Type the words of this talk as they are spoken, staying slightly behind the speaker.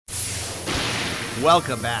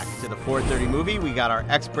Welcome back to the 430 Movie. We got our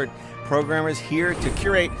expert programmers here to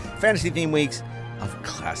curate fantasy theme weeks of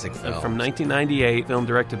classic films. From 1998, film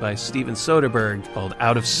directed by Steven Soderbergh called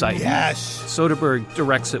Out of Sight. Yes. Soderbergh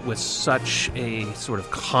directs it with such a sort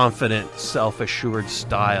of confident, self-assured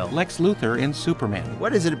style. Lex Luthor in Superman.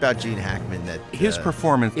 What is it about Gene Hackman that... His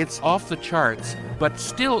performance, it's off the charts, but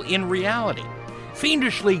still in reality.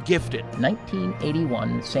 Fiendishly gifted.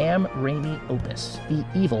 1981 Sam Raimi opus, The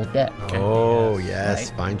Evil Dead. Oh, yes.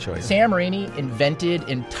 Right? Fine choice. Sam Raimi invented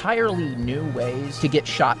entirely new ways to get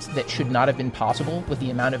shots that should not have been possible with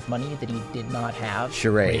the amount of money that he did not have.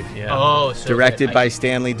 Charade. Yeah. Oh, so Directed good. by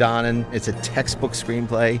Stanley Donen. It's a textbook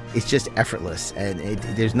screenplay. It's just effortless, and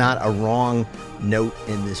there's not a wrong note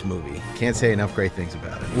in this movie. Can't say enough great things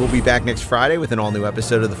about it. We'll be back next Friday with an all-new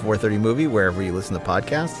episode of the 430 Movie, wherever you listen to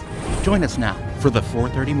podcasts. Join us now for the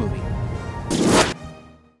 430 Movie.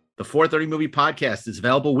 The 430 Movie Podcast is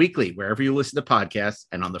available weekly wherever you listen to podcasts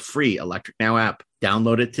and on the free Electric Now app.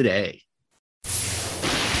 Download it today.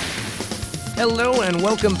 Hello and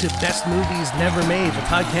welcome to Best Movies Never Made, the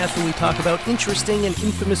podcast where we talk about interesting and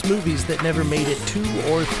infamous movies that never made it to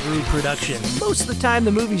or through production. Most of the time,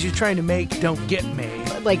 the movies you're trying to make don't get made.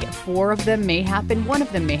 Like 4 of them may happen, 1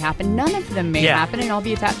 of them may happen, none of them may happen, and I'll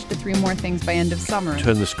be attached to 3 more things by end of summer.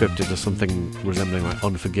 Turn the script into something resembling like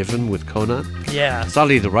Unforgiven with Conan. Yeah.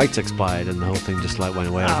 Sadly, the rights expired and the whole thing just went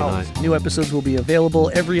away overnight. New episodes will be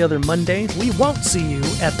available every other Monday. We won't see you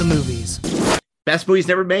at the movies. Best Movies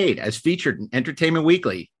Never Made, as featured in Entertainment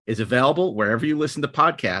Weekly, is available wherever you listen to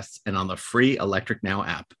podcasts and on the free Electric Now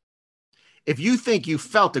app. If you think you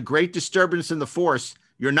felt a great disturbance in the Force,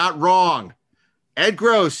 you're not wrong. Ed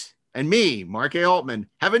Gross and me, Mark A. Altman,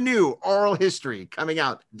 have a new oral history coming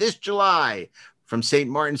out this July from St.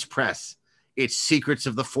 Martin's Press. It's Secrets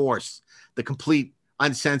of the Force, the complete,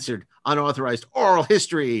 uncensored, unauthorized oral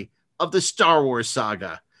history of the Star Wars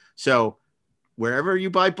saga. So wherever you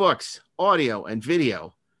buy books, audio, and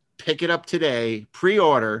video, pick it up today,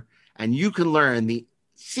 pre-order, and you can learn the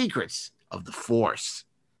secrets of the Force.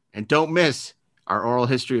 And don't miss our oral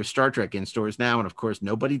history of Star Trek in stores now. And of course,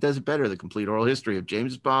 nobody does it better, the complete oral history of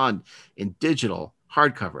James Bond in digital,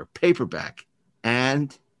 hardcover, paperback,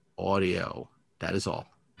 and audio. That is all.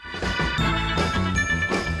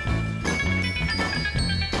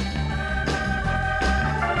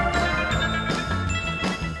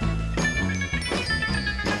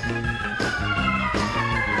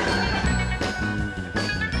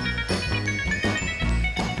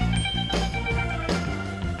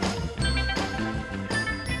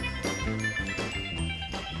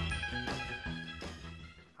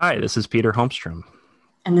 Hi, this is Peter Holmstrom.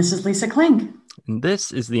 And this is Lisa Kling. And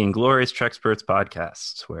this is the Inglorious Trexperts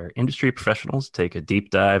podcast, where industry professionals take a deep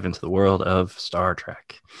dive into the world of Star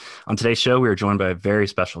Trek. On today's show, we are joined by a very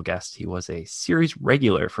special guest. He was a series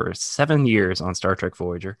regular for 7 years on Star Trek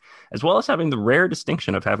Voyager, as well as having the rare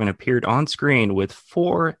distinction of having appeared on screen with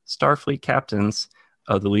 4 Starfleet captains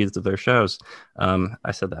of the leads of their shows.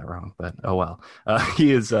 I said that wrong, but oh well.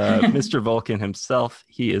 He is Mr. Vulcan himself.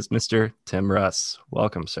 He is Mr. Tim Russ.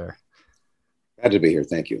 Welcome, sir. Glad to be here.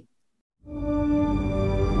 Thank you.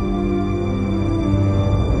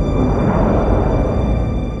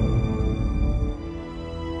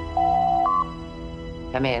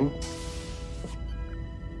 Come in.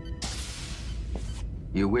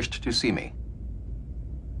 You wished to see me?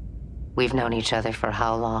 We've known each other for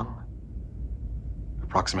how long?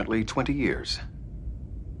 Approximately 20 years.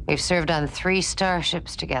 We've served on 3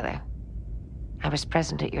 starships together. I was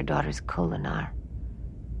present at your daughter's Kolinar.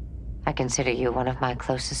 I consider you one of my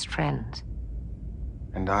closest friends.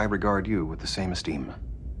 And I regard you with the same esteem.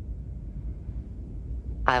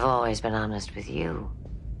 I've always been honest with you.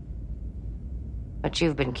 But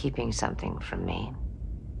you've been keeping something from me.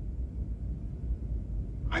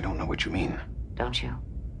 I don't know what you mean. Don't you?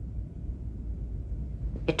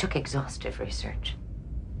 It took exhaustive research,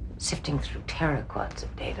 sifting through teraquads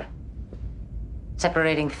of data,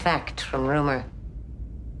 separating fact from rumor.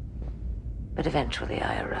 But eventually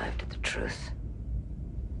I arrived at the truth.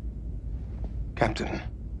 Captain.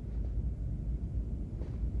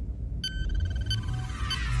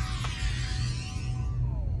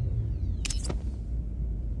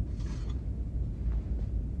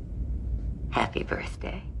 Happy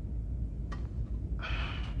birthday.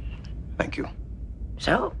 Thank you.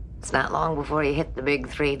 So, it's not long before you hit the big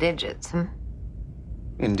 3 digits, hmm?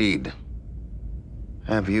 Indeed.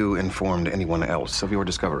 Have you informed anyone else of your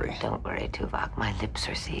discovery? Don't worry, Tuvok. My lips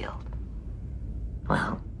are sealed.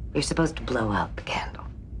 Well, you're supposed to blow out the candle.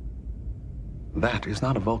 That is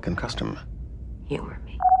not a Vulcan custom. Humor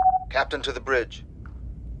me. Captain to the bridge.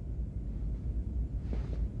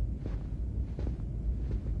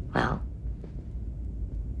 Well,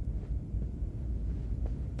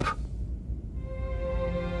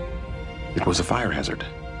 it was a fire hazard.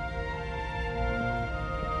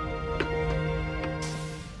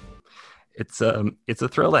 It's a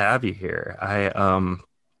thrill to have you here.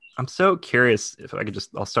 I'm so curious if I could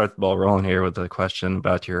I'll start the ball rolling here with a question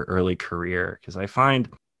about your early career, because I find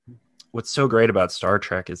what's so great about Star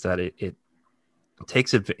Trek is that it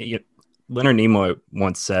takes it. Leonard Nimoy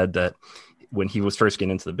once said that when he was first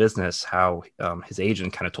getting into the business, how his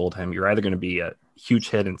agent kind of told him, you're either going to be a huge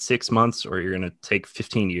hit in 6 months or you're going to take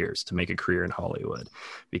 15 years to make a career in Hollywood,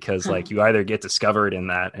 because like you either get discovered in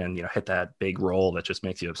that and, hit that big role that just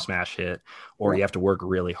makes you a smash hit, or you have to work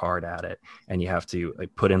really hard at it and you have to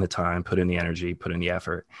like put in the time, put in the energy, put in the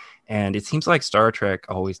effort. And it seems like Star Trek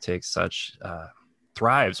always takes such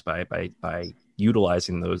thrives by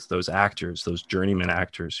utilizing those actors, those journeyman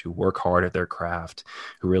actors who work hard at their craft,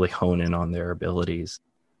 who really hone in on their abilities.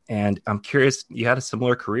 And I'm curious, you had a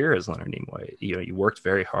similar career as Leonard Nimoy. You worked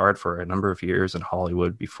very hard for a number of years in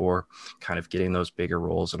Hollywood before kind of getting those bigger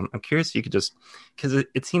roles. And I'm curious if you could just, because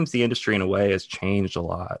it seems the industry in a way has changed a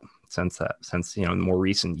lot since in more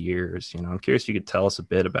recent years. I'm curious if you could tell us a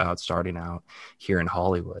bit about starting out here in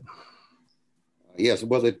Hollywood. Yes,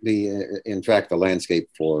 well, in fact, the landscape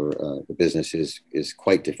for the business is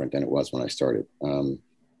quite different than it was when I started.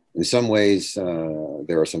 In some ways,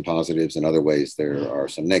 there are some positives. In other ways, there are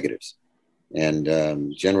some negatives. And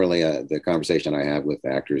generally, the conversation I have with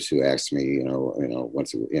actors who ask me,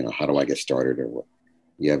 how do I get started, or do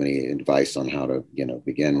you have any advice on how to,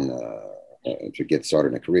 begin to get started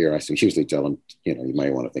in a career? I usually tell them, you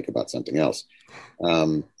might want to think about something else.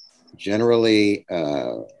 Generally.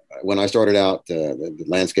 When I started out, the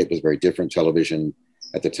landscape was very different. Television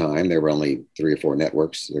at the time, there were only 3 or 4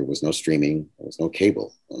 networks. There was no streaming. There was no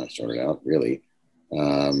cable when I started out, really.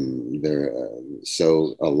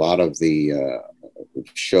 So a lot of the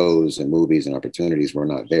shows and movies and opportunities were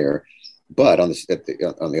not there. But on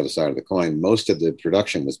the other side of the coin, most of the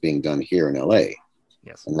production was being done here in LA.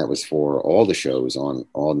 Yes. And that was for all the shows on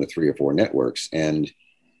the 3 or 4 networks. And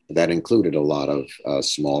that included a lot of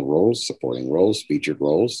small roles, supporting roles, featured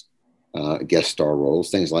roles, guest star roles,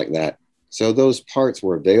 things like that. So those parts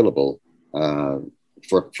were available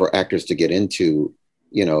for actors to get into,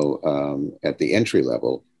 at the entry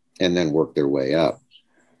level and then work their way up.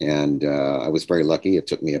 And I was very lucky. It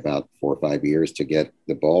took me about 4 or 5 years to get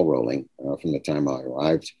the ball rolling from the time I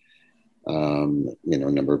arrived. A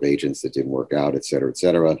number of agents that didn't work out, et cetera, et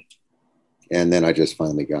cetera. And then I just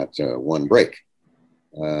finally got one break.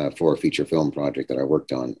 For a feature film project that I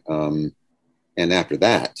worked on. And after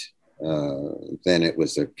that, then it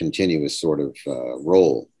was a continuous sort of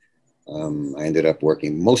role. I ended up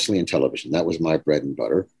working mostly in television. That was my bread and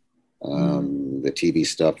butter. The TV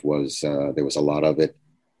stuff was, there was a lot of it,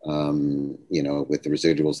 with the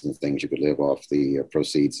residuals and things, you could live off the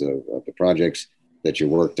proceeds of the projects that you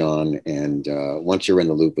worked on. And once you're in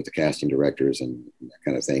the loop with the casting directors and that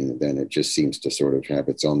kind of thing, then it just seems to sort of have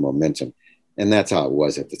its own momentum. And that's how it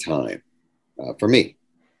was at the time for me.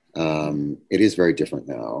 It is very different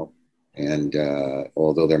now. And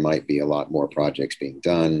although there might be a lot more projects being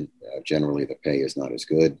done, generally the pay is not as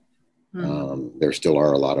good. There still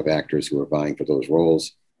are a lot of actors who are vying for those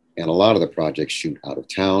roles. And a lot of the projects shoot out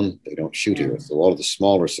of town. They don't shoot here. So all of the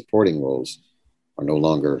smaller supporting roles are no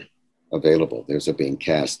longer available. Those are being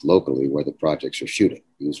cast locally where the projects are shooting,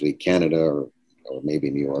 usually Canada or maybe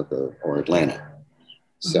New York or Atlanta.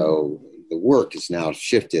 So the work is now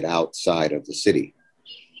shifted outside of the city.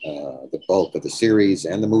 The bulk of the series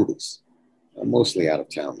and the movies are mostly out of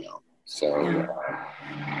town now. So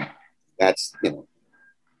that's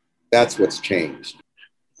what's changed.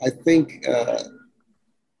 I think,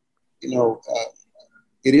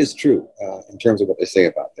 it is true in terms of what they say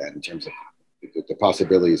about that, in terms of the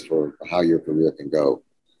possibilities for how your career can go.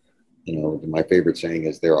 My favorite saying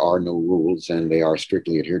is there are no rules and they are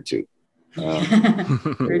strictly adhered to.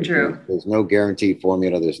 Very true. There's no guaranteed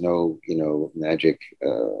formula. There's no, magic,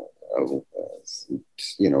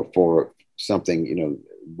 for something,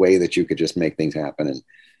 way that you could just make things happen. And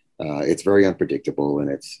it's very unpredictable, and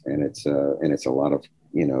it's a lot of,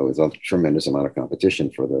 it's a tremendous amount of competition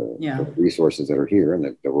for the resources that are here and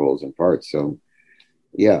the roles and parts. So,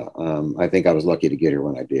 I think I was lucky to get here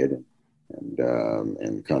when I did,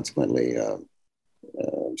 and consequently,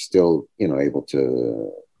 still, able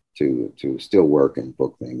to still work and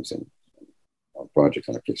book things and projects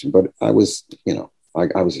on occasion. But I was,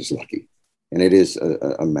 I was just lucky. And it is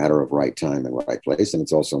a matter of right time and right place. And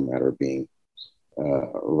it's also a matter of being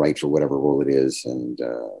right for whatever role it is. And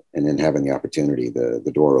then having the opportunity,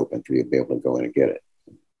 the door open for you to be able to go in and get it.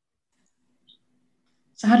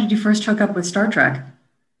 So how did you first hook up with Star Trek?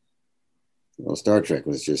 Well, Star Trek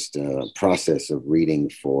was just a process of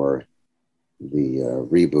reading for the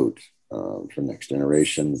reboot for Next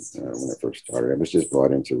Generation when it first started. I was just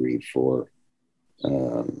brought in to read for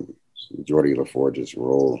Geordi LaForge's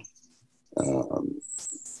role,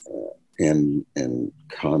 and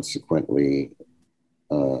consequently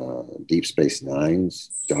Deep Space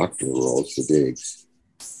Nine's Doctor role, Diggs,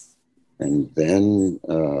 and then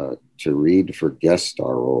to read for guest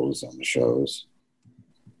star roles on the shows.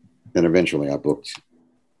 And eventually I booked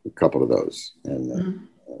a couple of those, and then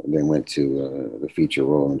went to the feature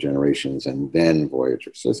role in Generations, and then Voyager.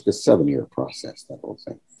 So it's a 7-year process, that whole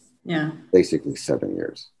thing. Yeah. Basically 7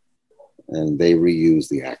 years. And they reuse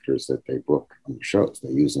the actors that they book on the shows. They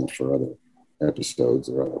use them for other episodes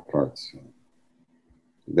or other parts.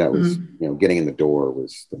 That was, getting in the door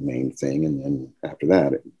was the main thing. And then after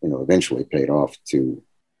that, it, eventually paid off to,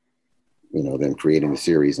 them creating the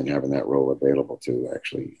series and having that role available to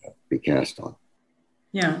actually be cast on.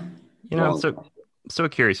 Yeah. So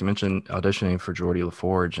curious. You mentioned auditioning for Geordi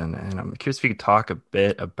LaForge, and I'm curious if you could talk a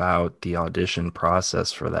bit about the audition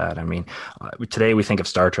process for that. I mean, today we think of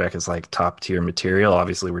Star Trek as like top tier material.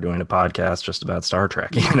 Obviously, we're doing a podcast just about Star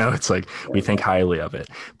Trek. It's like we think highly of it.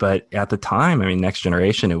 But at the time, I mean, Next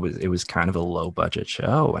Generation, it was kind of a low budget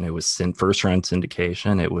show, and it was first run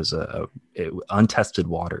syndication. It was untested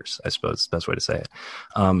waters, I suppose is the best way to say it.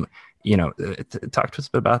 Talk to us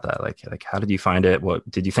a bit about that. Like, how did you find it? What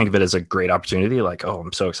did you think of it as a great opportunity? Like, oh,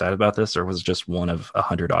 I'm so excited about this, or was it just one of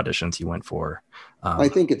 100 auditions you went for? I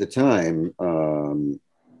think at the time,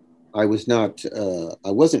 I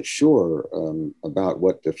wasn't sure about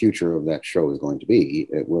what the future of that show was going to be.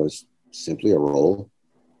 It was simply a role,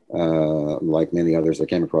 like many others that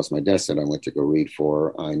came across my desk that I went to go read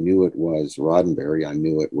for. I knew it was Roddenberry. I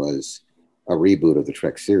knew it was a reboot of the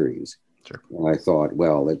Trek series. Sure. And I thought,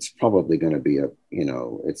 well, it's probably going to be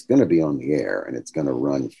it's going to be on the air, and it's going to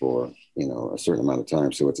run for, a certain amount of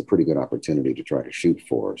time. So it's a pretty good opportunity to try to shoot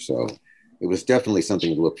for. So it was definitely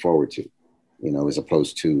something to look forward to, as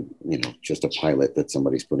opposed to, just a pilot that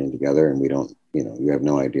somebody's putting together and we don't, you have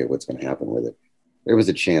no idea what's going to happen with it. There was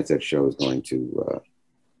a chance that show is going to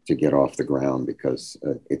get off the ground because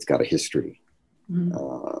it's got a history.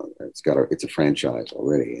 It's a franchise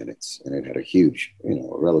already, and it had a huge,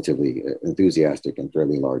 relatively enthusiastic and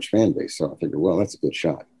fairly large fan base. So I figured, well, that's a good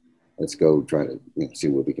shot. Let's go try to see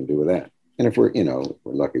what we can do with that. And if we're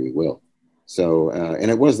lucky, we will. So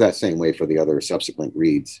and it was that same way for the other subsequent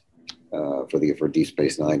reads for Deep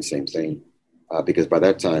Space Nine, same thing, because by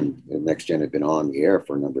that time Next Gen had been on the air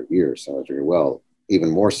for a number of years. So I figured, well, even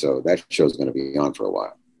more so, that show's going to be on for a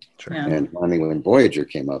while. Sure. Yeah. And finally, when Voyager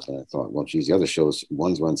came up, and I thought, well, geez, the other shows,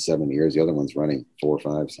 one's run 7 years, the other one's running 4 or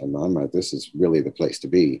 5. So I'm like, this is really the place to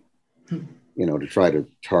be, to try to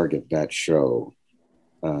target that show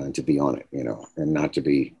and to be on it, and not to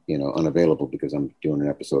be, unavailable because I'm doing an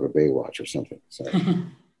episode of Baywatch or something. So, I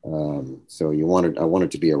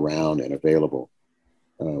wanted to be around and available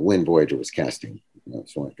when Voyager was casting,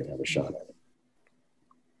 so I could have a shot at it.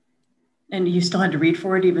 And you still had to read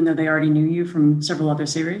for it, even though they already knew you from several other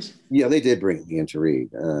series? Yeah, they did bring me in to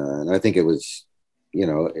read. And I think it was,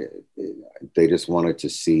 they just wanted to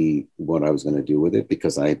see what I was going to do with it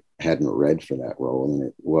because I hadn't read for that role, and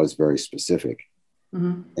it was very specific.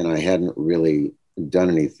 And I hadn't really done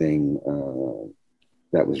anything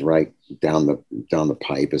that was right down the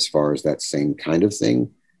pipe as far as that same kind of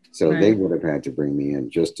thing. So They would have had to bring me in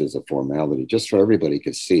just as a formality, just so everybody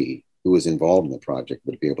could see who was involved in the project,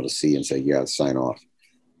 would be able to see and say, yeah, sign off,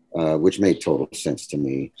 which made total sense to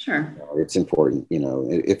me. Sure. It's important.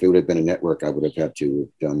 If it would have been a network, I would have had to have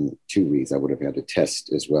done 2 reads. I would have had to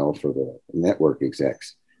test as well for the network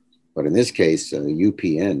execs. But in this case,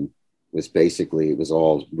 UPN was basically, it was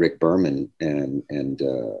all Rick Berman and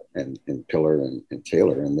Piller and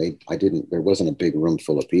Taylor. And there wasn't a big room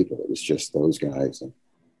full of people. It was just those guys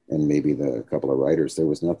and maybe a couple of writers. There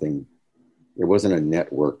wasn't a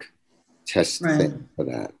network test thing for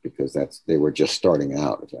that because they were just starting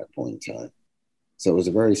out at that point in time. So it was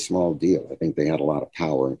a very small deal. I think they had a lot of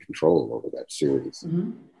power and control over that series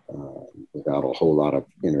without a whole lot of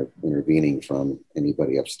intervening from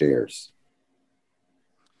anybody upstairs.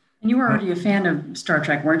 And you were already a fan of Star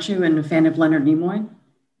Trek, weren't you? And a fan of Leonard Nimoy?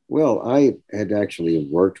 Well, I had actually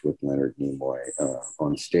worked with Leonard Nimoy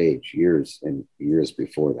on stage years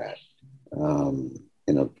before that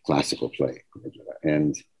in a classical play.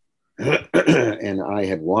 And I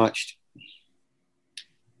had watched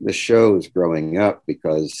the shows growing up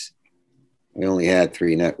because we only had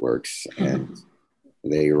 3 networks and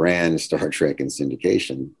they ran Star Trek in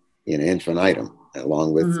syndication in infinitum,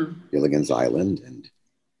 along with Gilligan's Island and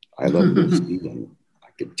I love Lucy, and I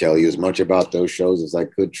could tell you as much about those shows as I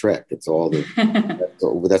could Trek. It's all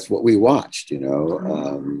that's what we watched, you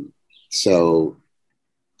know. So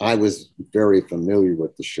I was very familiar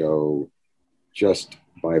with the show just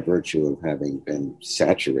by virtue of having been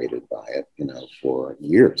saturated by it, you know, for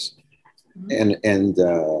years.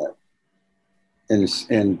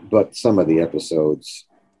 But some of the episodes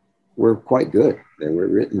were quite good. They were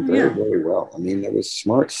written very, very well. I mean, there was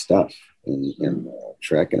smart stuff in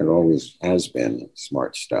Trek, and it always has been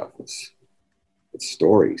smart stuff. It's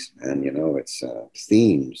stories, and you know, it's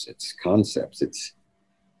themes, it's concepts, it's,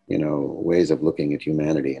 you know, ways of looking at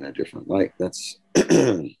humanity in a different light. That's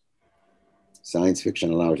science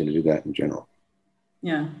fiction allows you to do that in general.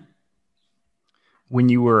 Yeah. When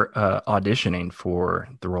you were auditioning for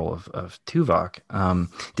the role of Tuvok,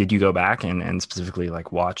 did you go back and specifically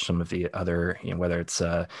like watch some of the other, you know, whether it's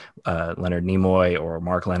Leonard Nimoy or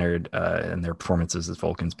Mark Leonard and their performances as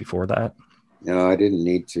Vulcans before that? No, I didn't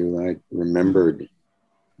need to. I remembered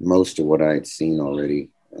most of what I had seen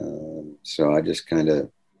already. So I just kind of,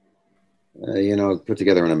 you know, put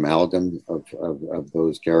together an amalgam of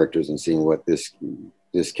those characters and seeing what this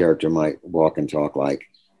character might walk and talk like.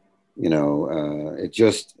 You know, it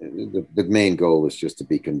just, the main goal was just to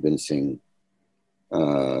be convincing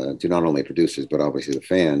to not only producers, but obviously the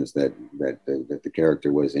fans that the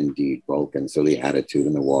character was indeed Vulcan. So the attitude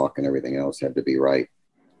and the walk and everything else had to be right.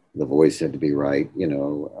 The voice had to be right. You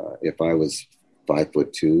know, if I was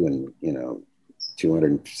 5'2" and, you know,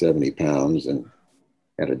 270 pounds and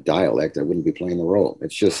had a dialect, I wouldn't be playing the role.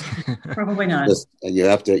 It's just probably not. You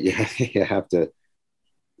have to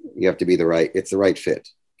be the right. It's the right fit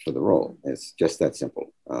for the role. It's just that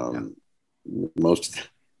simple.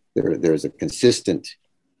 There's a consistent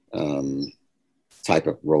type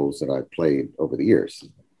of roles that I've played over the years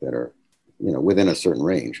that are, you know, within a certain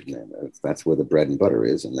range. And that's where the bread and butter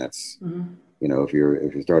is. And that's, you know, if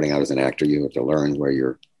you're starting out as an actor, you have to learn where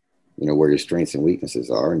your strengths and weaknesses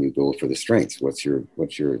are, and you go for the strengths. What are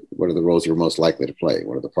the roles you're most likely to play?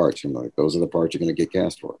 What are the parts? You know, those are the parts you're going to get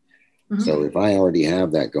cast for. So if I already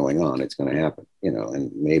have that going on, it's going to happen, you know,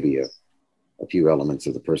 and maybe a few elements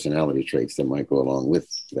of the personality traits that might go along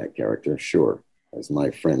with that character. Sure. As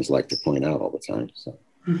my friends like to point out all the time. So.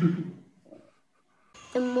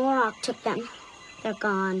 The Morok took them. They're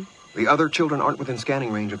gone. The other children aren't within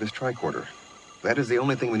scanning range of this tricorder. That is the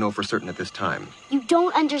only thing we know for certain at this time. You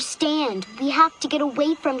don't understand. We have to get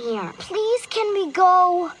away from here. Please, can we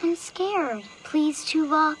go? I'm scared. Please,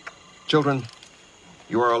 Tuvok. Children,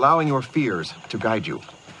 you are allowing your fears to guide you.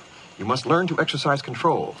 You must learn to exercise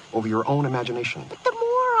control over your own imagination. But the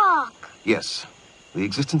Morok! Yes, the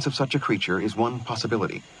existence of such a creature is one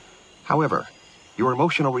possibility. However, your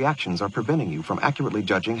emotional reactions are preventing you from accurately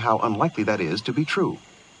judging how unlikely that is to be true.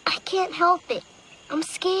 I can't help it. I'm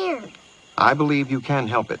scared. I believe you can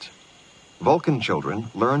help it. Vulcan children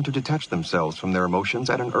learn to detach themselves from their emotions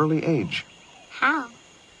at an early age. How?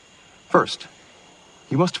 First,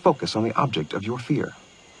 you must focus on the object of your fear.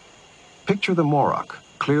 Picture the Morok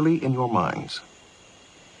clearly in your minds.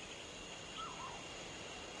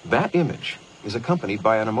 That image is accompanied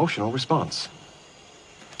by an emotional response.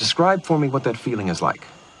 Describe for me what that feeling is like.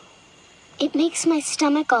 It makes my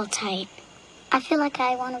stomach all tight. I feel like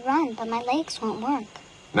I want to run, but my legs won't work.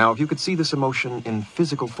 Now, if you could see this emotion in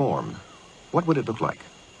physical form, what would it look like?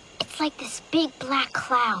 It's like this big black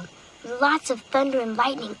cloud with lots of thunder and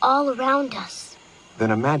lightning all around us.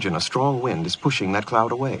 Then imagine a strong wind is pushing that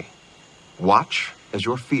cloud away. Watch as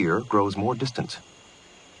your fear grows more distant.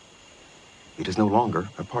 It is no longer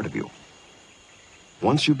a part of you.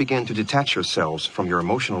 Once you begin to detach yourselves from your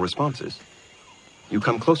emotional responses, you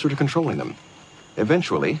come closer to controlling them.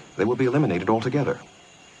 Eventually, they will be eliminated altogether.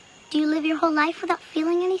 Do you live your whole life without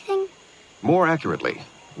feeling anything? More accurately,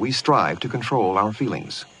 we strive to control our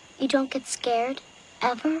feelings. You don't get scared,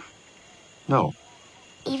 ever? No.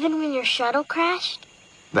 Even when your shuttle crashed?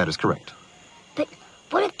 That is correct. But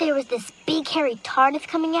what if there was this big hairy TARDIS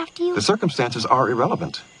coming after you? The circumstances are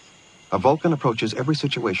irrelevant. A Vulcan approaches every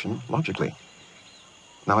situation logically.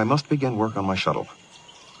 Now I must begin work on my shuttle.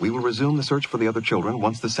 We will resume the search for the other children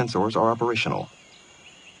once the sensors are operational.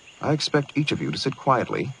 I expect each of you to sit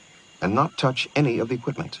quietly and not touch any of the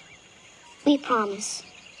equipment. We promise.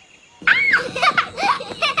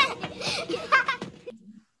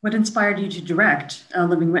 What inspired you to direct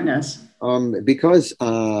Living Witness? Because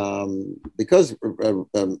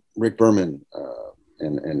Rick Berman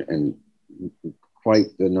and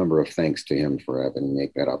quite the number of thanks to him for having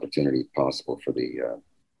make that opportunity possible for the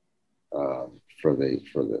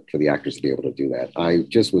actors to be able to do that. I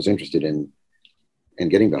just was interested in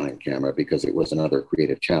getting behind camera because it was another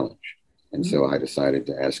creative challenge. And so I decided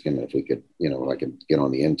to ask him if we could, I could get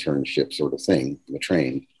on the internship sort of thing, the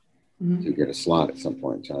train, to get a slot at some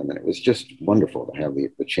point in time. And it was just wonderful to have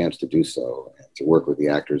the chance to do so and to work with the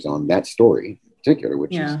actors on that story in particular,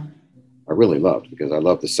 which is, I really loved, because I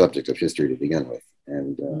love the subject of history to begin with.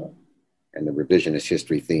 And the revisionist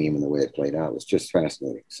history theme and the way it played out was just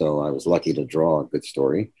fascinating. So I was lucky to draw a good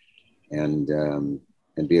story and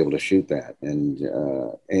be able to shoot that. And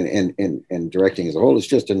directing as a whole is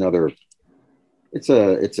just another, it's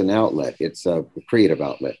an outlet. It's a creative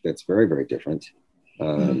outlet that's very, very different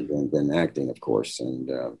than acting, of course. And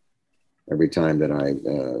every time that I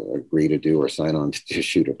agree to do or sign on to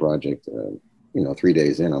shoot a project, 3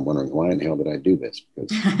 days in, I'm wondering, why in the hell did I do this?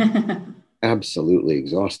 Because absolutely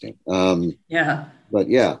exhausting. But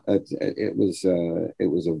yeah, it was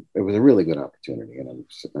a really good opportunity, and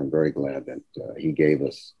I'm very glad that he gave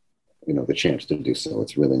us, the chance to do so.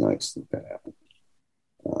 It's really nice that happened.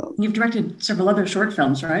 You've directed several other short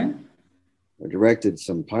films, right? I directed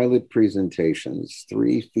some pilot presentations,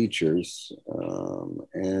 3 features,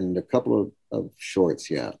 and a couple of shorts.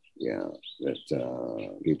 That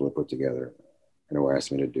people have put together,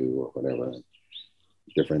 asked me to do or whatever.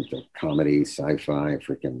 Different comedy, sci-fi,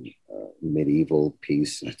 freaking medieval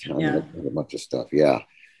piece, a bunch of stuff. Yeah,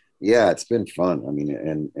 it's been fun. I mean,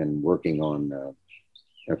 and working on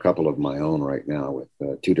a couple of my own right now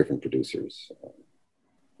with 2 different producers.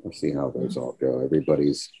 We'll see how those all go.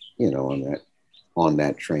 Everybody's, on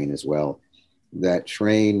that train as well. That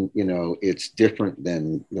train, it's different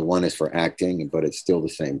than the one is for acting, but it's still the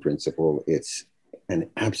same principle. It's an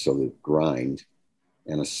absolute grind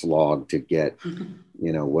and a slog to get,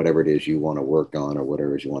 whatever it is you want to work on or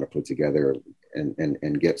whatever it is you want to put together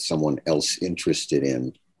and get someone else interested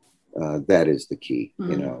in. That is the key.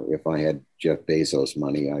 If I had Jeff Bezos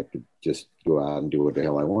money, I could just go out and do what the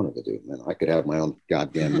hell I wanted to do. And I could have my own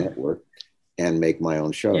goddamn network and make my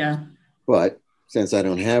own show. But since I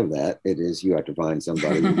don't have that, you have to find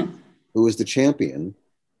somebody who is the champion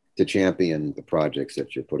to champion the projects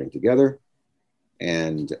that you're putting together.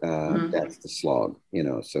 And that's the slog,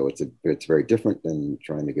 so it's very different than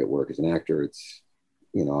trying to get work as an actor. It's,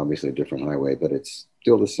 obviously a different highway, but it's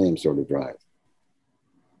still the same sort of drive.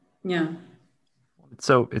 Yeah.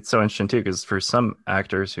 So it's so interesting too, because for some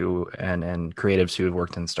actors who and creatives who have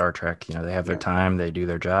worked in Star Trek, they have their time, they do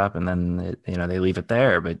their job, and then they leave it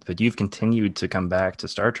there. But you've continued to come back to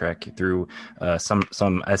Star Trek through some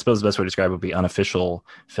I suppose the best way to describe it would be unofficial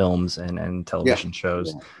films and television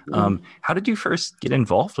shows. How did you first get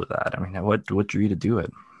involved with that? I mean, what drew you to do it?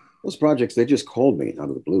 Those projects, they just called me out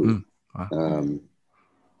of the blue. Wow.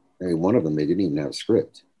 I mean, one of them, they didn't even have a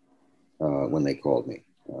script when they called me.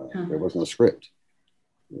 There was no script.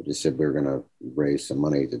 They just said, we're going to raise some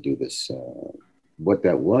money to do this. What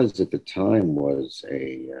that was at the time was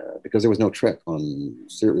because there was no Trek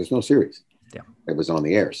there's no series. It was on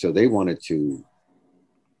the air. So they wanted to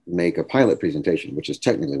make a pilot presentation, which is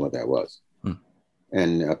technically what that was,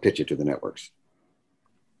 and pitch it to the networks.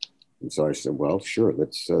 And so I said, well, sure,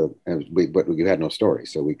 let's, but we had no story.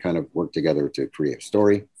 So we kind of worked together to create a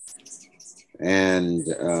story.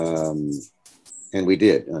 And we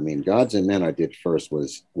did. I mean, Gods and Men I did first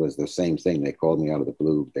was the same thing. They called me out of the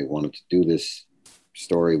blue. They wanted to do this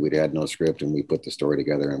story. We had no script, and we put the story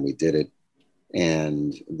together and we did it.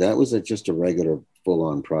 And that was just a regular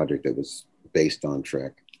full-on project that was based on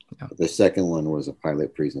Trek. The second one was a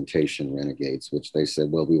pilot presentation, Renegades, which they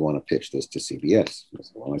said, well, we want to pitch this to CBS. I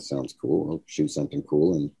said, well, that sounds cool. We'll shoot something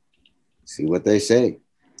cool and see what they say.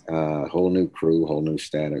 Whole new crew, whole new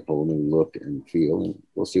static, whole new look and feel, and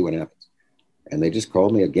we'll see what happens. And they just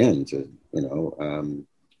called me again to,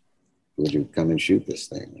 would you come and shoot this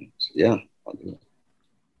thing? Said, yeah, I'll do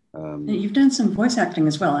it. You've done some voice acting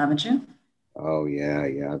as well, haven't you? Oh,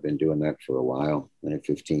 yeah. I've been doing that for a while, maybe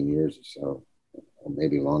 15 years or so, or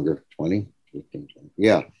maybe longer, 20, 15, 20.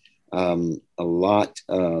 Yeah. A lot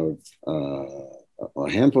of, a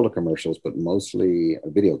handful of commercials, but mostly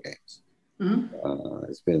video games.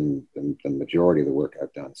 It's been the majority of the work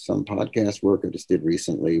I've done. Some podcast work I just did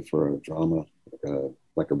recently for a drama,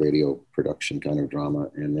 like a radio production kind of drama,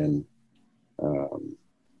 and then a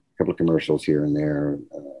couple of commercials here and there,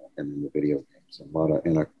 and then the video games. A lot of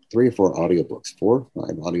 3 or 4 audiobooks, 4 or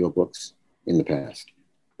 5 audiobooks in the past.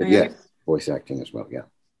 But yes, voice acting as well.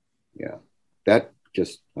 Yeah. That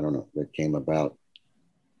just, I don't know, that came about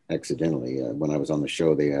accidentally. When I was on the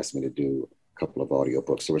show, they asked me to do couple of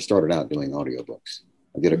audiobooks. So I started out doing audiobooks.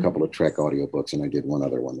 I did a couple of Trek audiobooks, and I did one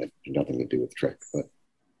other one that had nothing to do with Trek. But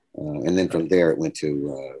and then from there it went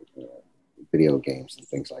to video games and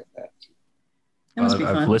things like that. That must be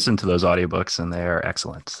I've fun. listened to those audiobooks and they are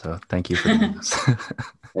excellent. So thank you for doing this.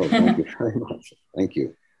 Oh, thank you very much. Thank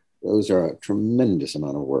you. Those are a tremendous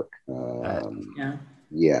amount of work.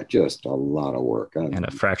 Yeah, just a lot of work. And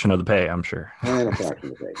a fraction of the pay, I'm sure. And a fraction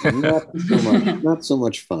of the pay. Not so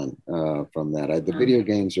much fun from that. The video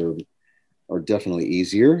games are definitely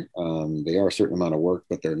easier. They are a certain amount of work,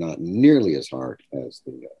 but they're not nearly as hard as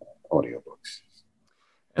the audiobooks.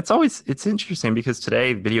 It's interesting because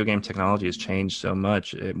today video game technology has changed so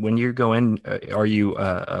much. When you go in, are you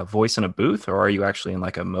a voice in a booth, or are you actually in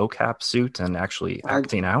like a mocap suit and actually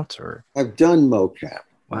acting out? Or I've done mocap.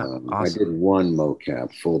 Wow, awesome. I did one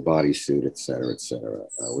mocap, full body suit, et cetera,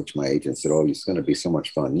 which my agent said, "Oh, it's going to be so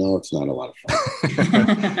much fun." No, it's not a lot of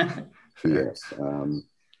fun. Yes,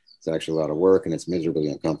 it's actually a lot of work, and it's miserably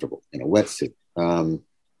uncomfortable in a wetsuit.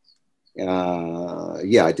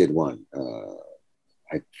 Yeah, I did one.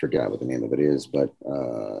 I forgot what the name of it is, but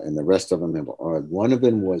and the rest of them have. One of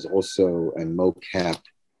them was also a mocap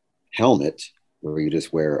helmet, where you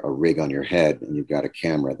just wear a rig on your head and you've got a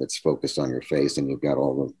camera that's focused on your face, and you've got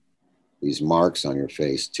all of these marks on your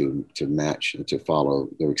face to match and to follow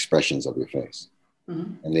the expressions of your face.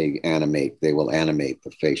 Mm-hmm. And they will animate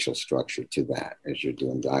the facial structure to that as you're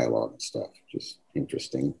doing dialogue and stuff. Just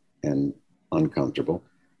interesting and uncomfortable.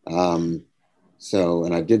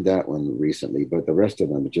 And I did that one recently, but the rest of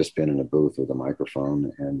them have just been in a booth with a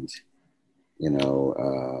microphone and,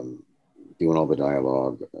 doing all the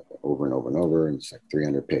dialogue over and over and over. And it's like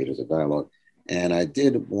 300 pages of dialogue. And I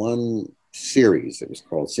did one series that was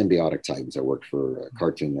called Symbiotic Titans. I worked for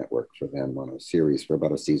Cartoon Network for them on a series for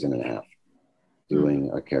about a season and a half, doing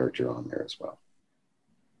a character on there as well.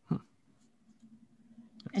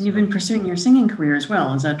 And you've been pursuing your singing career as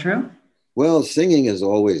well. Is that true? Well, singing has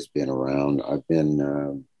always been around. I've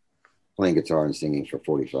been playing guitar and singing for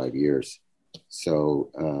 45 years. So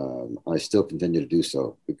I still continue to do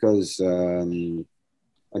so because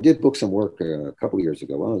I did book some work a couple of years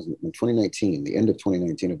ago. Well, it was in 2019, the end of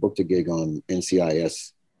 2019, I booked a gig on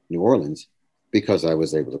NCIS New Orleans because I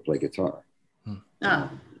was able to play guitar. I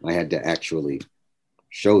had to actually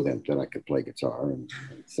show them that I could play guitar and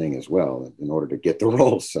sing as well in order to get the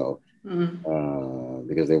role. So,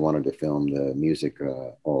 because they wanted to film the music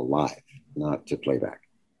all live, not to playback.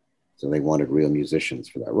 So they wanted real musicians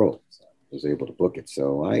for that role. So I was able to book it.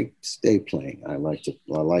 So I stay playing. I like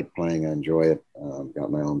playing. I enjoy it. Got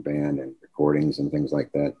my own band and recordings and things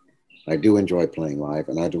like that. I do enjoy playing live,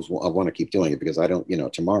 and I want to keep doing it because I don't,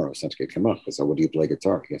 tomorrow something could come up. So, well, do you play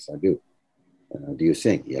guitar? Yes, I do. Do you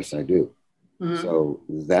sing? Yes, I do. Mm-hmm. So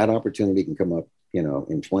that opportunity can come up,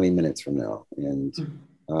 in 20 minutes from now. And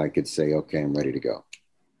I could say, okay, I'm ready to go.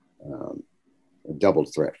 A double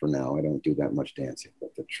threat for now. I don't do that much dancing,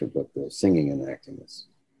 but the singing and acting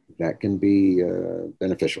that can be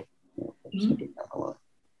beneficial.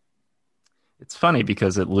 It's funny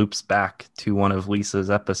because it loops back to one of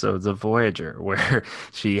Lisa's episodes of Voyager where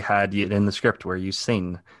she had in the script where you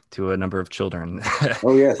sing to a number of children.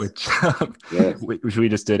 Oh, yes. which we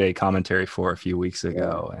just did a commentary for a few weeks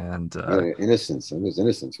ago. Yeah. And Innocence. It was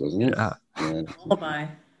Innocence, wasn't it? Yeah. Lullaby.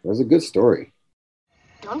 It was a good story.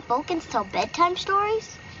 Don't Vulcans tell bedtime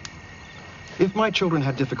stories? If my children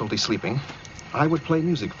had difficulty sleeping, I would play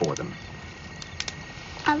music for them.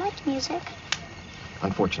 I like music.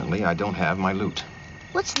 Unfortunately, I don't have my lute.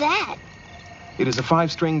 What's that? It is a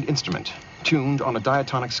 5-stringed instrument, tuned on a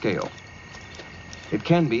diatonic scale. It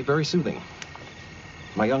can be very soothing.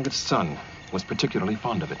 My youngest son was particularly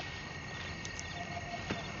fond of it.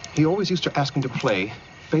 He always used to ask me to play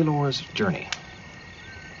Phalor's Journey.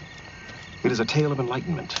 It is a tale of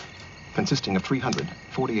enlightenment, consisting of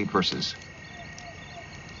 348 verses.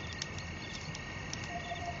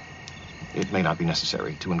 It may not be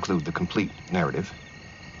necessary to include the complete narrative.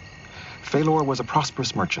 Phalor was a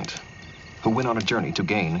prosperous merchant who went on a journey to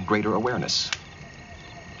gain greater awareness.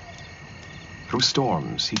 Through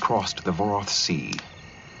storms, he crossed the Voroth Sea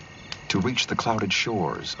to reach the clouded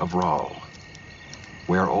shores of Ral,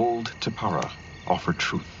 where old Tapara offered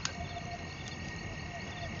truth.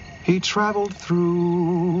 He traveled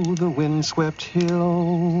through the windswept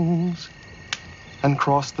hills and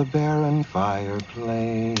crossed the barren fire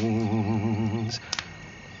plains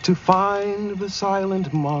to find the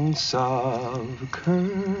silent monks of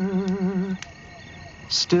Kerr.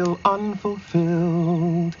 Still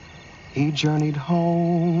unfulfilled, he journeyed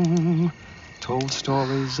home, told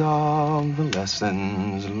stories of the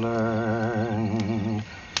lessons learned,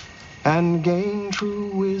 and gained true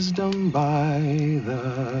wisdom by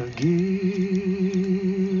the giving.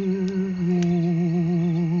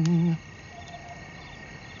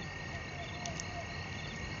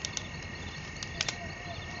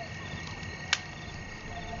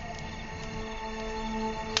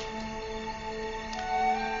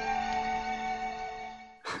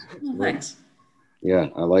 Well, thanks. Yeah,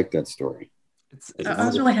 I like that story. I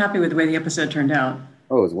was really happy with the way the episode turned out.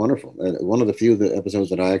 Oh, it was wonderful. One of the few episodes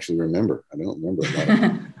that I actually remember. I don't remember a lot of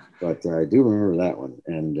them, but I do remember that one,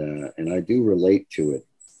 and I do relate to it,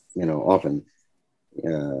 often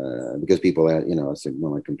because people, I said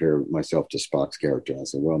when I compare myself to Spock's character, I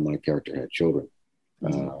said, well, my character had children,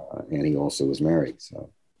 and he also was married,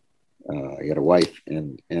 so he had a wife,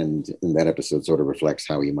 and that episode sort of reflects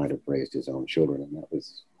how he might have raised his own children, and that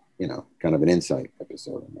was, kind of an insight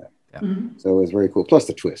episode on that. Yeah. Mm-hmm. So it was very cool. Plus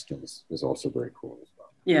the twist was also very cool as well.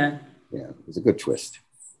 Yeah. Yeah, it was a good twist.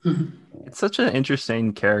 It's such an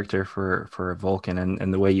interesting character for Vulcan,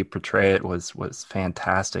 and the way you portray it was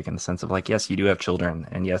fantastic, in the sense of like, yes, you do have children,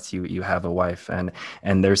 and yes, you have a wife, and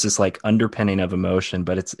there's this like underpinning of emotion,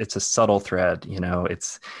 but it's a subtle thread,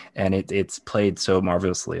 it's played so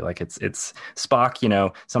marvelously. Like it's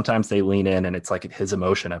Spock, sometimes they lean in and it's like his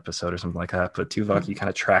emotion episode or something like that, but Tuvok, you kind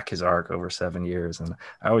of track his arc over 7 years, and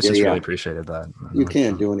I always really appreciated that. You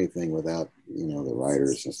can't do anything without the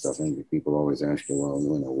writers and stuff. And people always ask you, well,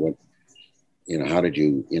 what, how did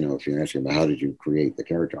you, if you're asking about how did you create the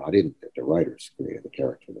character? I didn't. The writers created the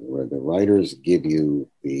character. The writers give you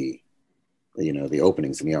the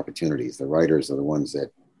openings and the opportunities. The writers are the ones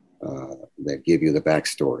that give you the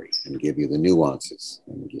backstory and give you the nuances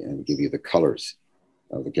and give you the colors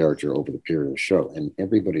of the character over the period of the show. And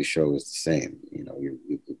everybody's show is the same. You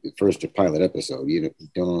first pilot episode, you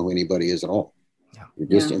don't know who anybody is at all. Yeah.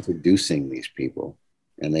 You're just introducing these people,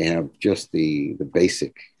 and they have just the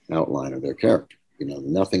basic outline of their character.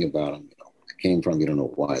 Nothing about them. They came from. You don't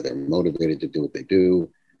know why they're motivated to do what they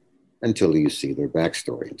do until you see their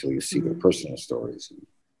backstory, until you see their personal stories. And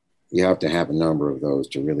you have to have a number of those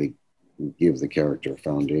to really give the character a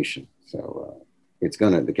foundation. So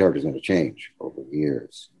the character's gonna change over the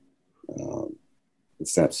years.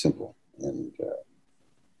 It's that simple. And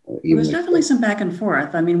there's definitely some back and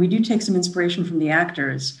forth. I mean, we do take some inspiration from the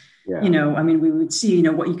actors. Yeah. We would see,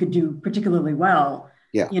 what you could do particularly well.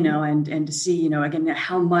 Yeah. And to see, again,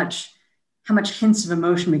 how much hints of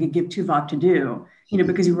emotion we could give Tuvok to do,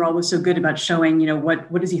 because you were always so good about showing,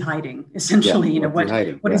 what is he hiding, essentially,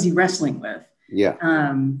 what is he wrestling with? Yeah.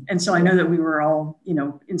 And so I know that we were all,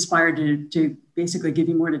 inspired to basically give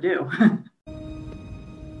you more to do.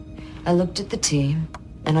 I looked at the tea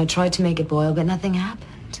and I tried to make it boil, but nothing happened.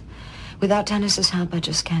 Without Dennis's help, I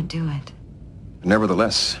just can't do it.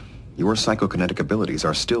 Nevertheless, your psychokinetic abilities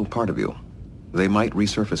are still part of you. They might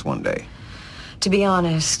resurface one day. To be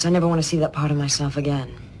honest, I never want to see that part of myself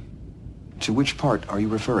again. To which part are you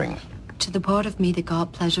referring? To the part of me that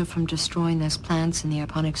got pleasure from destroying those plants in the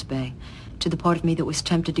aeroponics bay. To the part of me that was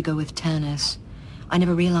tempted to go with Tannis. I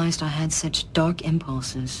never realized I had such dark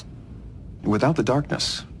impulses. Without the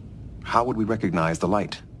darkness, how would we recognize the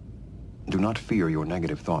light? Do not fear your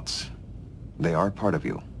negative thoughts. They are part of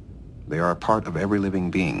you. They are a part of every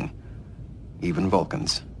living being, even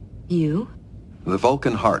Vulcans. You? The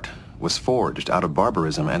Vulcan heart was forged out of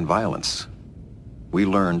barbarism and violence. We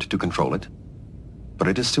learned to control it, but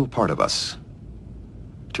it is still part of us.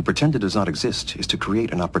 To pretend it does not exist is to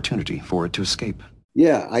create an opportunity for it to escape.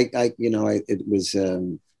 Yeah, it was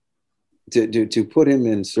to put him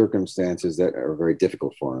in circumstances that are very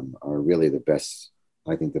difficult for him are really the best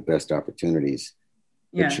opportunities.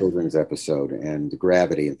 The children's episode and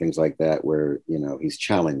Gravity and things like that, where he's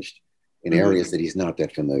challenged in areas that he's not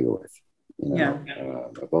that familiar with.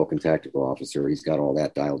 A Vulcan tactical officer, he's got all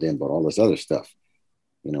that dialed in, but all this other stuff,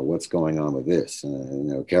 what's going on with this?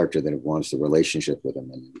 A character that wants a relationship with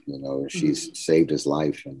him, and she's saved his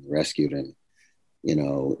life and rescued him,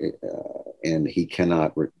 and he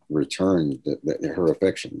cannot return her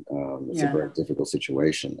affection. It's a very difficult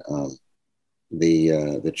situation.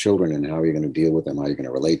 The children and how you're going to deal with them, how you're going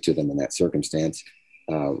to relate to them in that circumstance.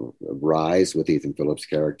 Rise with Ethan Phillips'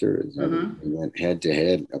 character. We went head to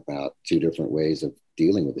head about two different ways of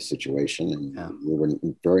dealing with the situation, and we were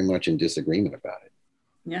very much in disagreement about it.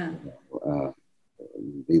 Yeah.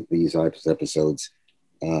 These episodes,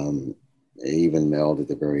 even Meld in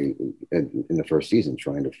the first season,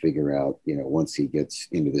 trying to figure out, once he gets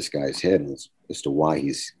into this guy's head as to why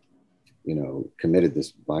he's, committed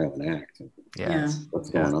this violent act. What's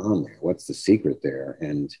going on there? What's the secret there?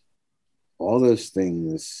 And all those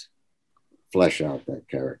things flesh out that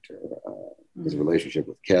character. His relationship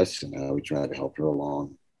with Kess and how he tried to help her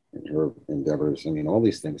along in her endeavors. I mean, all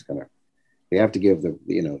these things they have to give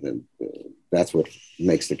that's what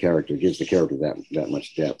gives the character that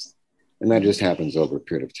much depth. And that just happens over a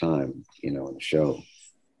period of time, in the show,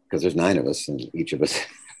 because there's 9 of us, and each of us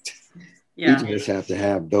have to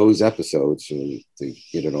have those episodes to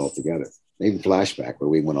get it all together. Maybe Flashback, where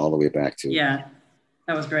we went all the way back to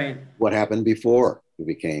That was great. What happened before he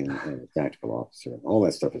became a tactical officer. All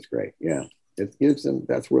that stuff is great. Yeah. It gives them,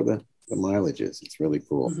 that's where the mileage is. It's really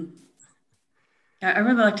cool. Mm-hmm. I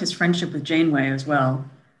really liked his friendship with Janeway as well.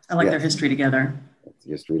 I like their history together.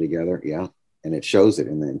 History together, yeah. And it shows it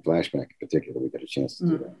in flashback in particular. We got a chance to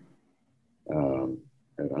do that.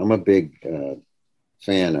 I'm a big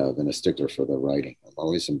fan of and a stickler for the writing. I'm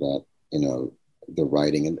always about, the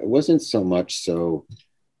writing. And it wasn't so much so,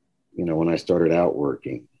 when I started out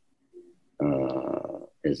working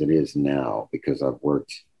as it is now, because I've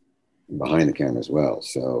worked behind the camera as well.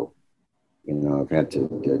 So, I've had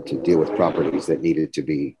to deal with properties that needed to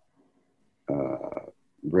be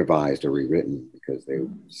revised or rewritten because they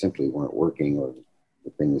simply weren't working, or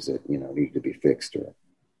the things that, needed to be fixed.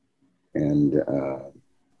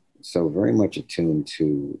 So very much attuned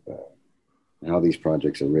to how these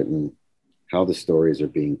projects are written, how the stories are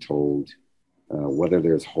being told, whether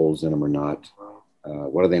there's holes in them or not,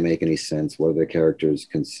 whether they make any sense, whether the characters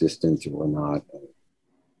consistent or not,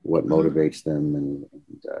 what motivates them,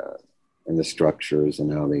 and the structures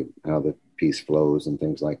and how the piece flows and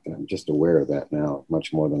things like that. I'm just aware of that now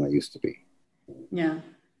much more than I used to be. Yeah.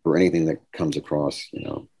 For anything that comes across,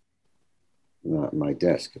 not my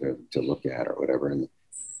desk to look at or whatever. And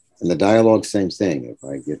the dialogue, same thing. If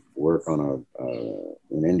I get work on an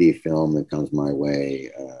indie film that comes my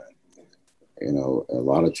way, a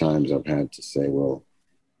lot of times I've had to say, well,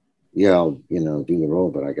 yeah, I'll, do the role,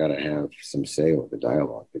 but I got to have some say with the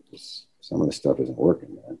dialogue because some of the stuff isn't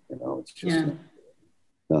working, man. It's just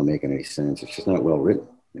not making any sense. It's just not well written,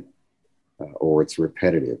 or it's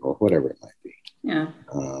repetitive or whatever it might be. Yeah.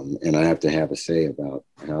 And I have to have a say about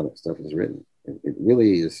how that stuff is written. It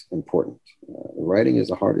really is important. Writing is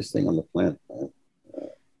the hardest thing on the planet, man.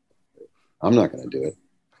 I'm not going to do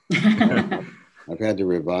it. I've had to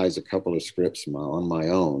revise a couple of scripts on my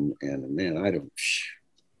own, and man, I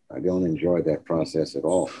don't enjoy that process at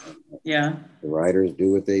all. Yeah. The writers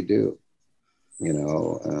do what they do, and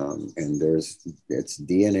it's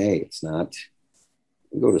DNA. It's not,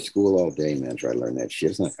 you go to school all day, man, try to learn that shit.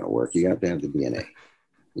 It's not going to work. You have to have the DNA.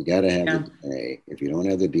 You got to have the DNA. If you don't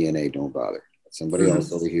have the DNA, don't bother. Let somebody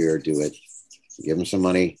else over here do it. Give them some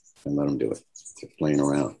money and let them do it. It's playing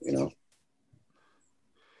around,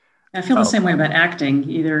 I feel the same way about acting.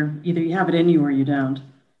 Either you have it in you or you don't.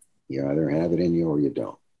 You either have it in you or you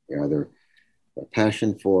don't. You either a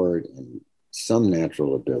passion for it and some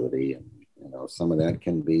natural ability, and some of that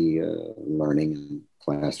can be learning and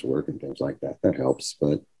classwork and things like that. That helps,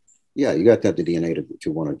 but yeah, you got to have the DNA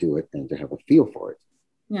to want to do it and to have a feel for it.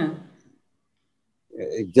 Yeah,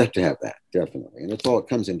 you have to have that, definitely, and it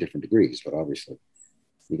comes in different degrees. But obviously,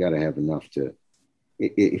 you got to have enough to.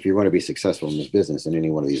 If you want to be successful in this business in any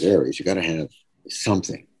one of these areas, you got to have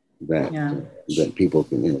something that people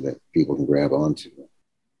can grab onto,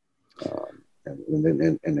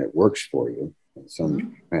 and it works for you in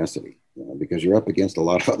some capacity, because you're up against a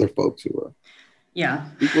lot of other folks who are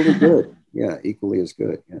equally good. Yeah, equally as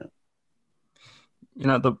good.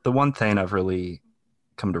 Yeah. The one thing I've really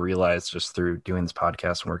come to realize just through doing this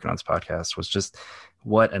podcast and working on this podcast was just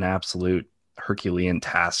what an absolute Herculean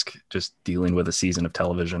task just dealing with a season of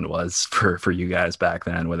television was for you guys back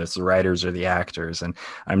then, whether it's the writers or the actors. And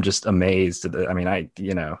I'm just amazed that,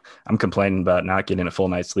 I'm complaining about not getting a full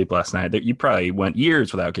night's sleep last night. That you probably went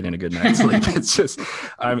years without getting a good night's sleep. It's just,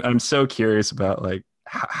 I'm so curious about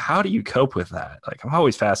how do you cope with that? I'm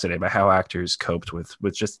always fascinated by how actors coped with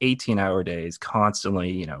just 18-hour days,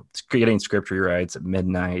 constantly, getting script rewrites at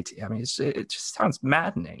midnight. I mean, it just sounds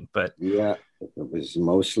maddening, but yeah, it was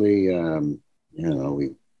mostly,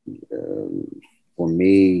 for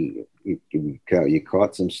me, you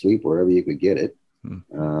caught some sleep wherever you could get it,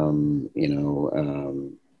 and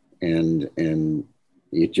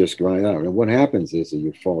you just grind out. And what happens is that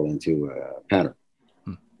you fall into a pattern.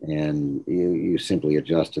 And you simply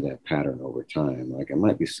adjust to that pattern over time. It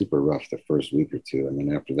might be super rough the first week or two, and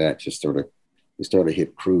then after that, you start to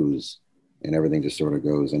hit cruise, and everything just sort of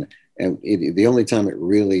goes. And the only time it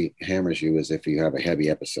really hammers you is if you have a heavy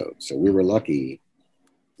episode. So we were lucky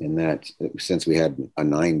in that, since we had a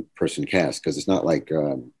 9-person cast, because it's not like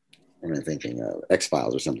I'm thinking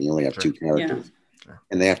X-Files or something. You only have 2 characters,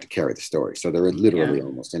 and they have to carry the story. So they're literally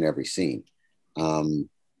almost in every scene.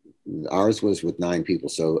 Ours was with 9 people,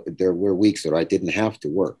 so there were weeks that I didn't have to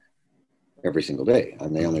work every single day. I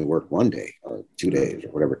may only work 1 day or 2 days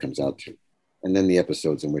or whatever it comes out to. And then the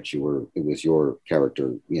episodes in which it was your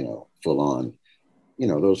character, full on,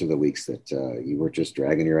 those are the weeks that you were just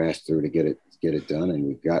dragging your ass through to get it done, and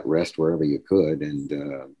you got rest wherever you could, and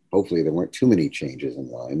hopefully there weren't too many changes in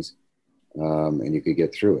lines, and you could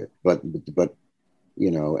get through it. But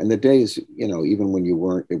and the days, even when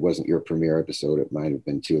it wasn't your premiere episode, it might have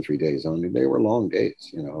been 2 or 3 days on. They were long days,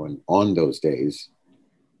 and on those days,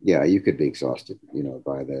 yeah, you could be exhausted,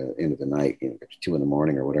 by the end of the night, 2 a.m.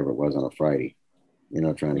 or whatever it was on a Friday,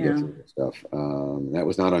 trying to get through this stuff. That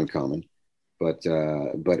was not uncommon, but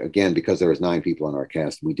again, because there was 9 people on our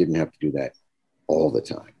cast, we didn't have to do that all the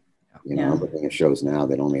time. I'm looking at shows now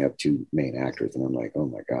that only have 2 main actors, and I'm like, oh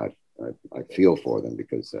my God, I feel for them,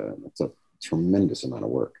 because it's a tremendous amount of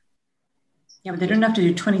work. Yeah, but they don't have to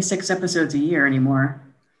do 26 episodes a year anymore.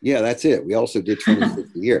 Yeah, that's it. We also did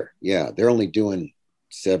 26 a year. Yeah, they're only doing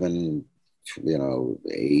 7,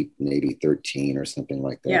 8, maybe 13 or something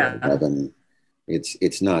like that. Yeah. 11.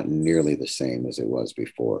 It's not nearly the same as it was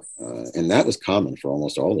before. And that was common for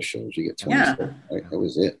almost all the shows. You get 26. Yeah. Right? That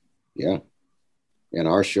was it. Yeah. And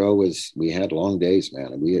our show we had long days,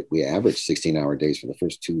 man. And we averaged 16-hour days for the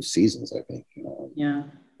first 2 seasons, I think. Yeah.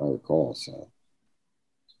 I recall. So,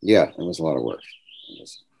 yeah, it was a lot of work. It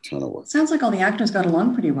was a ton of work. Sounds like all the actors got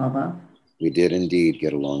along pretty well, though. We did indeed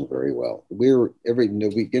get along very well.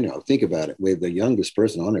 Think about it. The youngest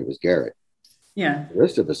person on it was Garrett. Yeah. The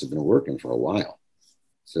rest of us have been working for a while.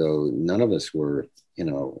 So none of us were,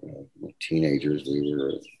 teenagers. We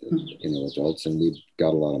were, adults, and we got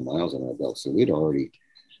a lot of miles on our belts. So we knew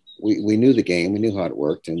the game, we knew how it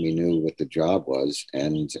worked, and we knew what the job was.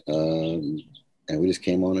 And we just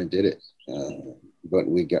came on and did it. But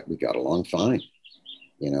we got along fine.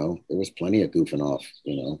 There was plenty of goofing off,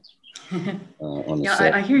 on the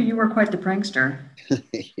set. I hear you were quite the prankster.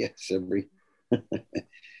 Yes, every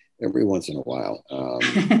once in a while.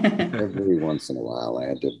 Every once in a while, I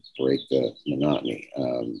had to break the monotony.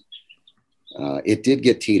 It did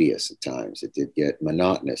get tedious at times. It did get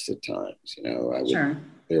monotonous at times. Sure.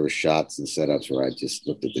 There were shots and setups where I just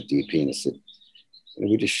looked at the DP and I said,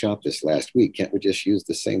 we just shot this last week. Can't we just use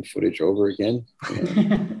the same footage over again?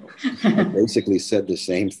 I basically said the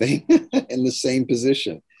same thing in the same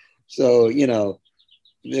position. So,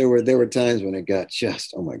 there were times when it got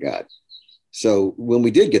just, oh my God. So when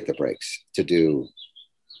we did get the breaks to do,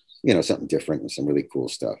 something different and some really cool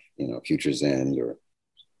stuff, Future's End, or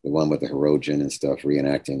the one with the Hirogen and stuff,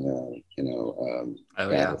 reenacting,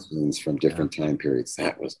 battle scenes from different time periods.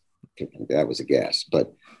 That was a gas.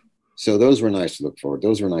 But so those were nice to look forward.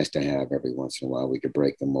 Those were nice to have every once in a while. We could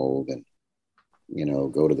break the mold and,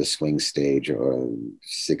 go to the swing stage or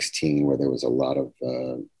 16, where there was a lot of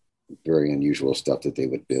very unusual stuff that they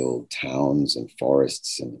would build, towns and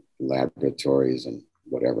forests and laboratories and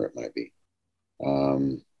whatever it might be.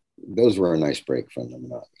 Those were a nice break from the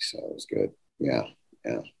monotony, so it was good.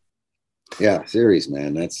 Yeah, series,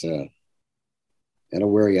 man, that'll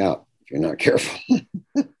wear you out if you're not careful.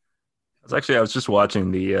 I was just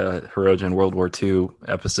watching the Hirogen World War II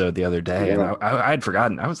epised the other day, and I had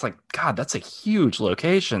forgotten. I was like, God, that's a huge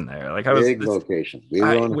location there. Big location. We were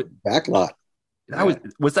on a back lot.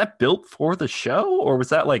 Was that built for the show, or was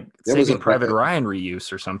that like Saving Private Ryan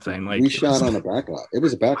reuse or something? We shot on a back lot. It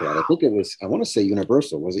was a back lot. I think it was, I want to say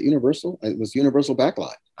Universal. Was it Universal? It was Universal back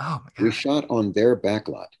lot. Oh my God. We shot on their back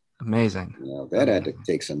lot. Amazing. That had to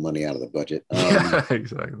take some money out of the budget. Yeah,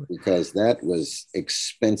 exactly. Because that was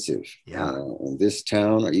expensive. Yeah. In this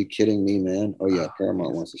town, are you kidding me, man? Oh yeah,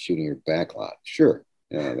 Paramount wants to shoot in your back lot. Sure.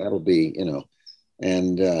 Yeah, that'll be, and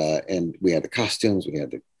we had the costumes, we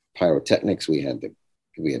had the pyrotechnics, we had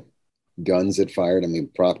guns that fired. I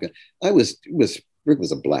mean, prop gun. It was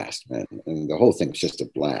a blast, man, and the whole thing was just a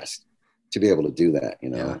blast to be able to do that.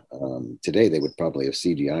 Today they would probably have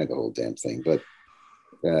CGI the whole damn thing, but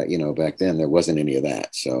back then there wasn't any of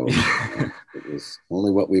that, so it was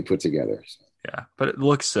only what we put together. So. Yeah, but it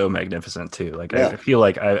looks so magnificent too. I feel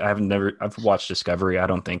like I've watched Discovery. I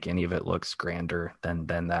don't think any of it looks grander than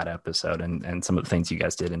that episode and some of the things you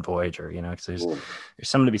guys did in Voyager. Because there's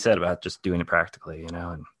something to be said about just doing it practically.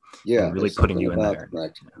 And really putting you in there.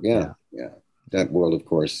 Yeah. That world, of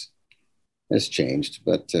course, has changed,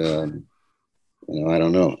 but I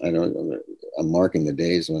don't know. I'm marking the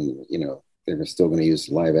days when they were still going to use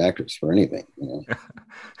live actors for anything.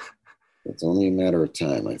 It's only a matter of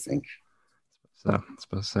time, I think. So I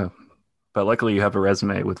suppose so. But luckily you have a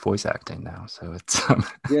resume with voice acting now. So it's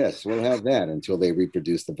Yes, we'll have that until they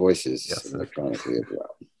reproduce the voices electronically as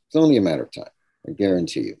well. It's only a matter of time. I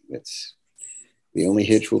guarantee you. It's the only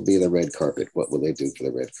hitch will be the red carpet. What will they do for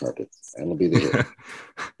the red carpet? That'll be the hit.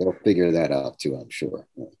 They'll figure that out too, I'm sure.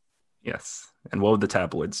 Yes. And what would the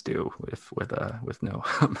tabloids do with no?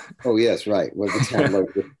 Oh yes, right. With the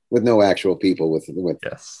tabloids, with no actual people, with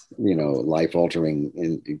yes, life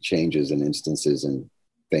altering changes and instances and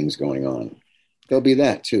things going on. There'll be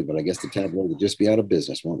that too, but I guess the tabloid would just be out of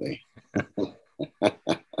business, won't they?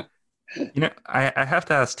 I have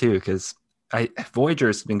to ask too, because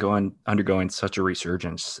Voyager's been undergoing such a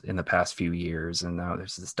resurgence in the past few years, and now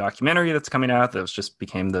there's this documentary that's coming out that just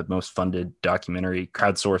became the most funded documentary,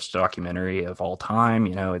 crowdsourced documentary of all time.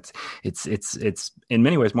 It's in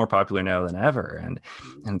many ways more popular now than ever, and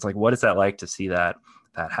it's like, what is that like to see that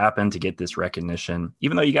happen, to get this recognition,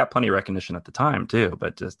 even though you got plenty of recognition at the time too,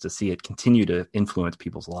 but just to see it continue to influence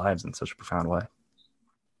people's lives in such a profound way?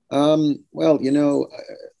 Well,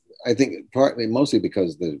 I think mostly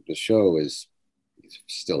because the show is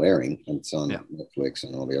still airing and it's on Netflix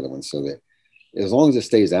and all the other ones. So that as long as it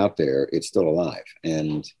stays out there, it's still alive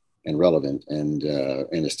and relevant, and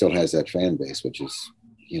it still has that fan base, which is,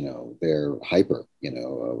 they're hyper,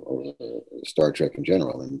 over Star Trek in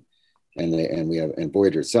general. And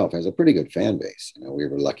Voyager itself has a pretty good fan base. We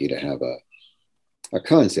were lucky to have a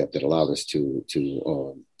concept that allowed us to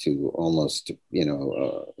almost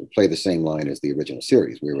play the same line as the original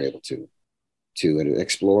series. We were able to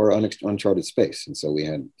explore uncharted space, and so we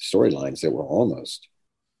had storylines that were almost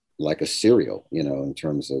like a serial, in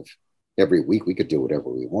terms of every week we could do whatever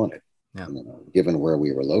we wanted. Yeah. Given where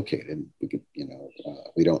we were located, we could,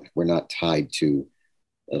 we're not tied to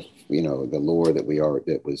the lore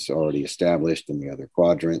that was already established in the other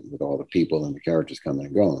quadrant with all the people and the characters coming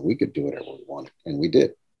and going. We could do whatever we wanted, and we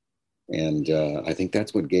did. And I think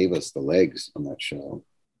that's what gave us the legs on that show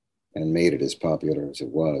and made it as popular as it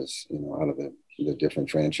was, out of the different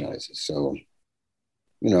franchises. So,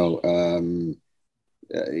 for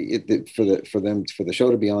the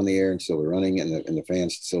show to be on the air and still running, and the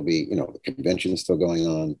fans to still be, the convention is still going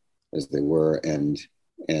on as they were, and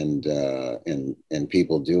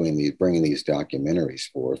people bringing these documentaries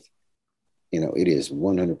forth, it is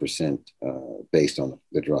 100% based on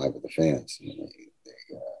the drive of the fans.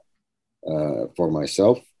 For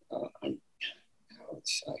myself, I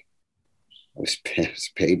was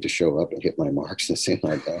paid to show up and hit my marks and say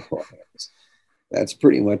my bad. That's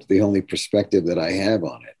pretty much the only perspective that I have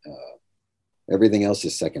on it. Everything else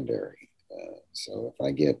is secondary. So if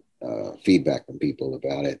I get feedback from people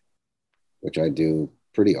about it, which I do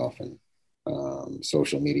pretty often,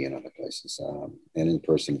 social media and other places, and in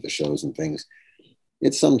person at the shows and things,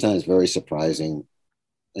 it's sometimes very surprising,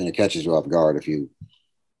 and it catches you off guard if you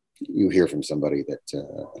hear from somebody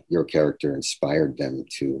that your character inspired them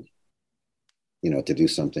to do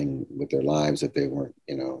something with their lives that they weren't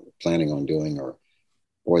planning on doing,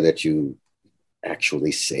 or that you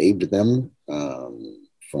actually saved them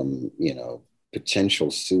from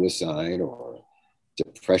potential suicide or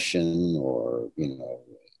depression or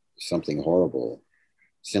something horrible,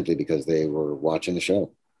 simply because they were watching the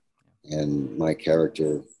show and my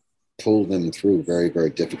character pulled them through very, very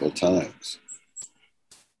difficult times.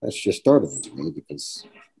 That's just startling to me, because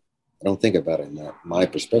I don't think about it in that. My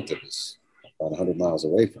perspective is about 100 miles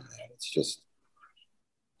away from that. It's just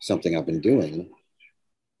something I've been doing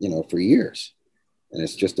for years, and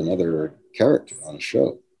it's just another character on a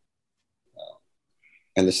show,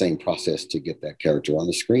 and the same process to get that character on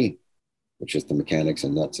the screen, which is the mechanics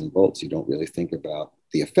and nuts and bolts. You don't really think about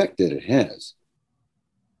the effect that it has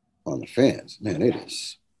on the fans. Man, it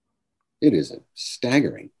is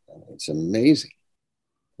staggering. It's amazing.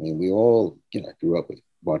 I mean, we all, grew up with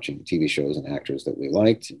watching TV shows and actors that we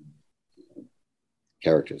liked, and,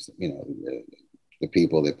 characters, the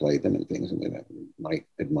people that played them and things, and we might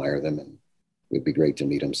admire them, and it'd be great to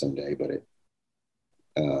meet them someday. But it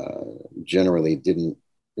generally didn't.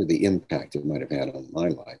 The impact it might have had on my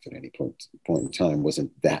life at any point in time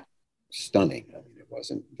wasn't that stunning. I mean, it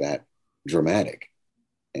wasn't that dramatic.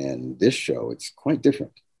 And this show, it's quite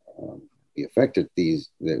different. The effect that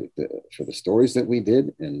for the stories that we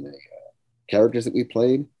did and the characters that we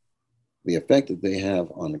played, the effect that they have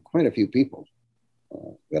on quite a few people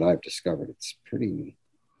that I've discovered, it's pretty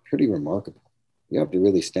remarkable. You have to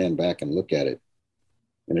really stand back and look at it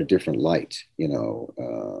in a different light,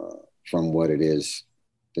 from what it is,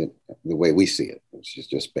 that the way we see it, which is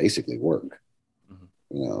just basically work.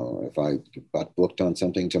 Mm-hmm. If I got booked on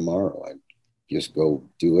something tomorrow, I'd just go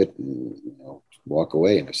do it and walk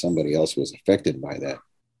away. And if somebody else was affected by that,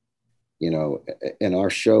 in our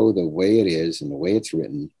show, the way it is and the way it's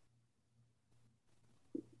written,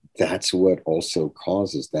 that's what also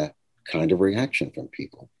causes that kind of reaction from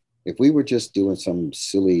people. If we were just doing some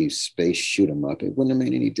silly space shoot 'em up, it wouldn't have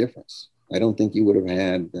made any difference. I don't think you would have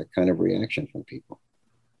had that kind of reaction from people.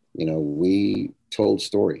 We told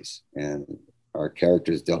stories, and our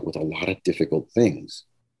characters dealt with a lot of difficult things.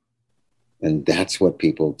 And that's what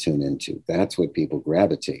people tune into. That's what people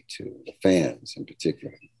gravitate to, the fans in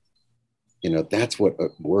particular. That's what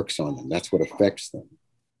works on them. That's what affects them.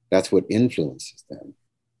 That's what influences them.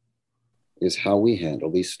 is how we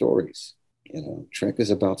handle these stories. You know, Trek is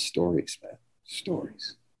about stories, man.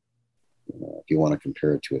 Stories. You know, if you want to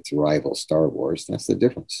compare it to its rival Star Wars, that's the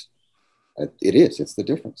difference. It's the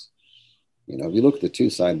difference. You know, if you look at the two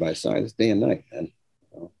side by side, it's day and night, man.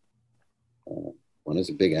 You know, one is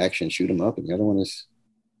a big action shoot 'em up, and the other one is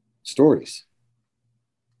stories.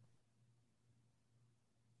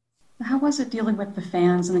 How was it dealing with the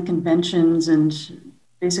fans and the conventions and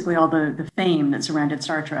basically all the fame that surrounded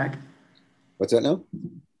Star Trek? What's that now?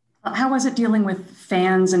 How was it dealing with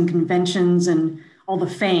fans and conventions and all the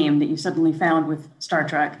fame that you suddenly found with Star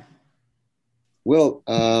Trek? Well,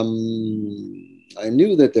 I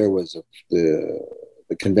knew that there was the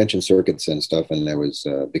convention circuits and stuff, and there was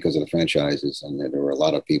because of the franchises, and there were a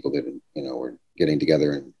lot of people that, you know, were getting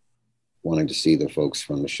together and wanting to see the folks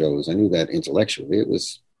from the shows. I knew that intellectually. It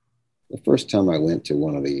was the first time I went to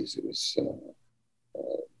one of these. It was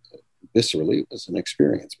viscerally, it was an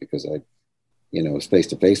experience because I, you know, was face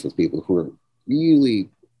to face with people who were really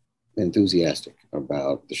enthusiastic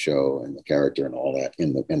about the show and the character and all that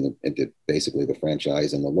basically the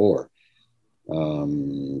franchise and the lore.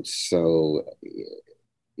 So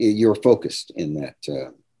you're focused in that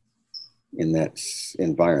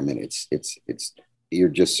environment. It's you're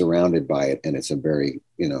just surrounded by it, and it's a very,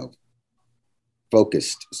 you know,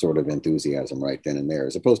 focused sort of enthusiasm right then and there,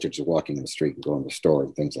 as opposed to just walking in the street and going to the store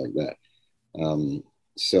and things like that.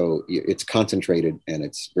 So it's concentrated and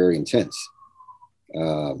it's very intense.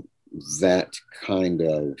 That kind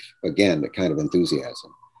of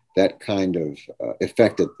enthusiasm, that kind of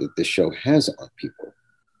effect that this show has on people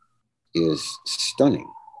is stunning.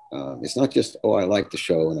 It's not just, oh, I like the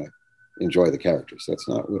show and I enjoy the characters. That's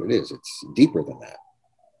not what it is. It's deeper than that.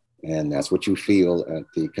 And that's what you feel at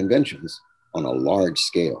the conventions on a large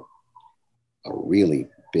scale, a really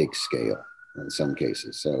big scale in some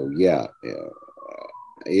cases. So yeah,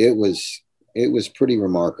 it was pretty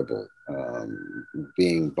remarkable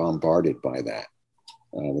being bombarded by that.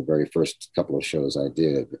 The very first couple of shows I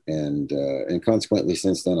did, and consequently,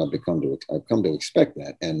 since then I've come to expect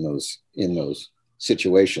that, and in those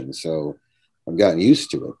situations. So I've gotten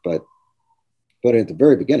used to it, but at the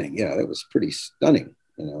very beginning, yeah, it was pretty stunning,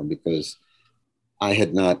 you know, because I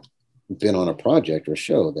had not been on a project or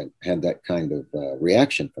show that had that kind of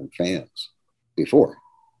reaction from fans before.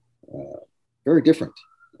 Very different.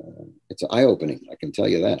 It's eye-opening, I can tell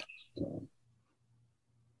you that.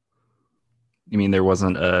 You mean there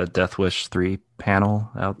wasn't a Death Wish 3 panel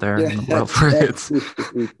out there in the world for it? Death Wish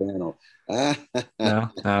 3 panel. No.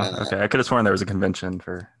 Okay, I could have sworn there was a convention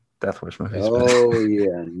for Death Wish movies. Oh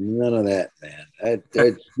yeah, none of that, man.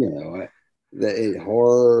 You know,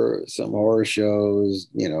 some horror shows,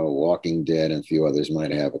 you know, Walking Dead and a few others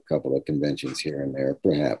might have a couple of conventions here and there,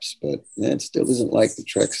 perhaps, but it still isn't like the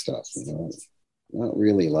Trek stuff. You know, not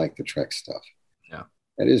really like the Trek stuff. Yeah,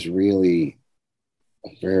 that is really a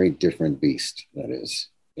very different beast. That is,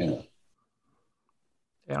 yeah.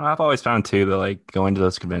 You know, I've always found too that like going to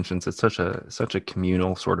those conventions, it's such a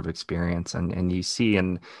communal sort of experience, and you see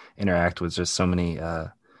and interact with just so many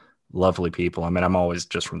lovely people. I mean, I'm always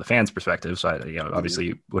just from the fans' perspective, so I, you know, obviously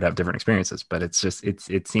you would have different experiences, but it's just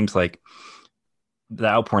it seems like the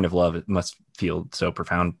outpouring of love, it must feel so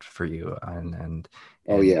profound for you and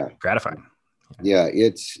oh yeah, gratifying. Yeah,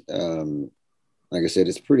 it's like I said,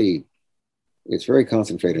 it's very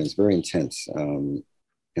concentrated, it's very intense, and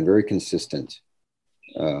very consistent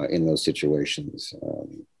in those situations.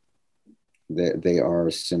 They are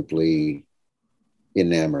simply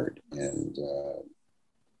enamored and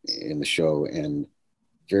in the show, and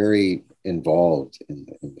very involved in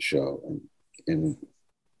the show, and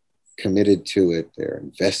committed to it. They're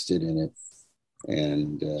invested in it,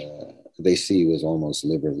 and they see you as almost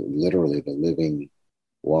literally the living,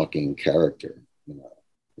 walking character. You know,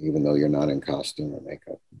 even though you're not in costume or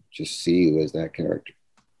makeup, just see you as that character.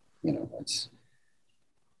 You know, it's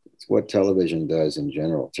what television does in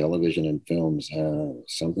general. Television and films have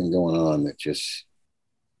something going on that just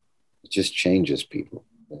changes people.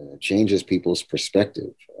 Changes people's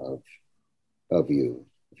perspective of you.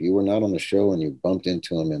 If you were not on the show and you bumped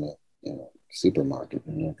into them in a supermarket,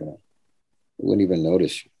 you wouldn't even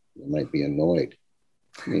notice you. You might be annoyed.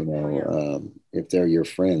 You know, if they're your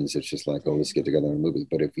friends, it's just like, oh, let's get together in a movie.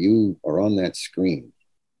 But if you are on that screen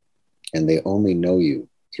and they only know you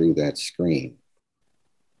through that screen,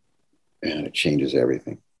 man, it changes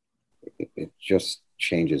everything. It just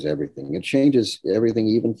changes everything. It changes everything,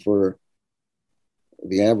 even for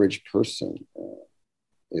the average person.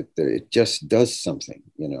 It just does something,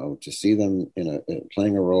 you know, to see them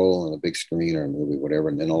playing a role on a big screen or a movie, whatever,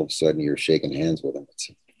 and then all of a sudden you're shaking hands with them.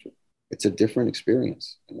 It's a different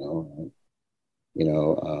experience, you know.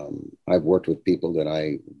 I've worked with people that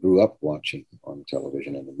I grew up watching on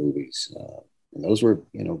television and the movies, and those were,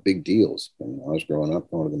 big deals. When I was growing up,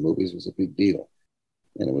 going to the movies was a big deal,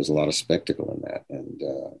 and it was a lot of spectacle in that, and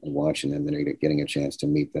watching them and getting a chance to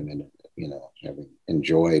meet them, and having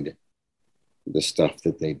enjoyed the stuff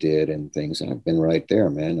that they did and things. I've been right there,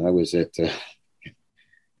 man. I was at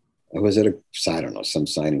I don't know, some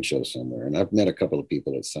signing show somewhere, and I've met a couple of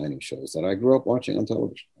people at signing shows that I grew up watching on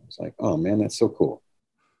television. I was like, oh man, that's so cool.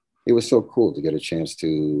 It was so cool to get a chance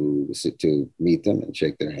to meet them and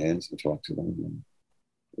shake their hands and talk to them. And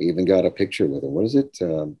we even got a picture with them. What is it?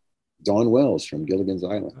 Dawn Wells from Gilligan's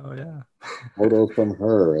Island. Oh yeah. Photo from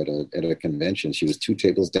her at a convention. She was 2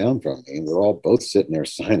 tables down from me, and we're all both sitting there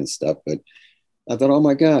signing stuff. But I thought, oh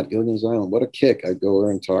my God, Gilligan's Island, what a kick. I'd go over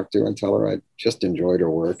and talk to her and tell her I just enjoyed her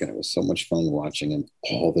work, and it was so much fun watching them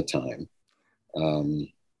all the time.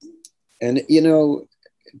 And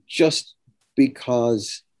just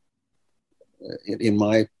because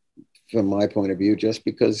from my point of view, just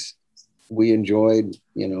because we enjoyed,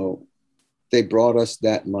 they brought us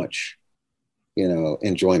that much,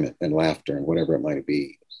 enjoyment and laughter and whatever it might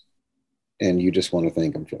be. And you just want to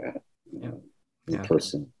thank them for that, in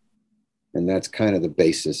person. And that's kind of the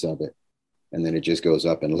basis of it. And then it just goes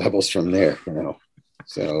up in levels from there,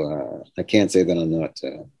 So I can't say that I'm not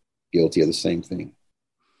guilty of the same thing.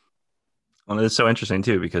 Well, it's so interesting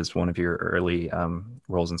too, because one of your early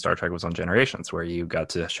roles in Star Trek was on Generations, where you got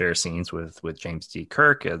to share scenes with James D.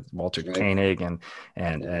 Kirk, Walter Koenig, and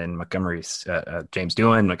Montgomery, James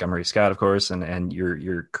Doohan, Montgomery Scott, of course, and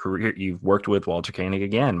your career. You've worked with Walter Koenig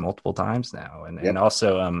again multiple times now, and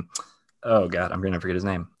also, oh God, I'm going to forget his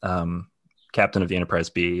name. Captain of the Enterprise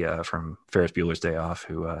B from Ferris Bueller's Day Off,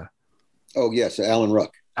 who. Oh yes, Alan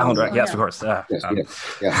Ruck. Alan Ruck, yes, of course.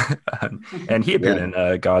 Yes. And he appeared in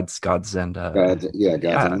God's and Gods.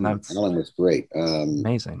 Alan was great.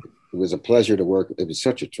 Amazing. It was a pleasure to work. It was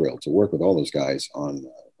such a thrill to work with all those guys on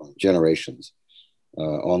Generations,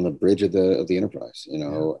 on the bridge of the Enterprise. It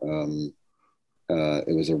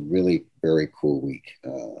was a really very cool week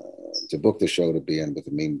to book the show to be in with.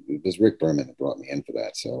 I mean, it was Rick Berman that brought me in for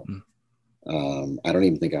that. So I don't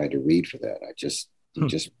even think I had to read for that. He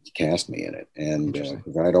just cast me in it, and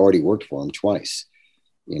I'd already worked for him twice,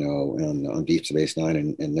 on Deep Space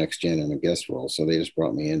Nine and Next Gen in a guest role. So they just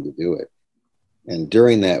brought me in to do it. And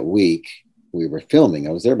during that week, we were filming.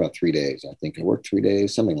 I was there about 3 days. I think I worked 3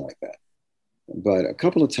 days, something like that. But a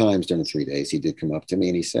couple of times during the 3 days, he did come up to me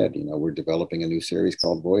and he said, we're developing a new series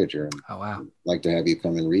called Voyager, and I'd like to have you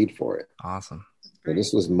come and read for it. Awesome. So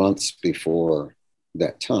this was months before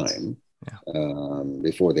that time.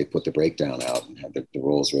 Before they put the breakdown out and had the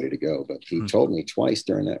roles ready to go. But he told me twice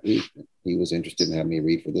during that week that he was interested in having me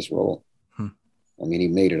read for this role. I mean, he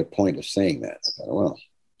made it a point of saying that. I thought, well,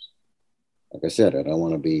 like I said, I don't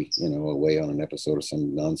want to be, away on an episode of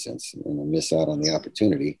some nonsense and miss out on the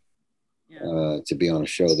opportunity to be on a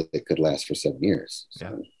show that could last for 7 years.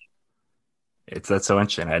 So, that's so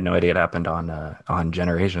interesting. I had no idea it happened on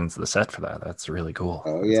Generations, the set for that. That's really cool.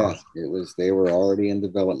 Oh, that's awesome. It was. They were already in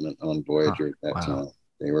development on Voyager at that time.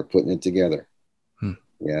 They were putting it together.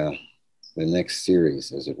 Yeah, the next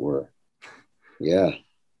series, as it were. Yeah,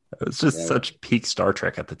 it was just such peak Star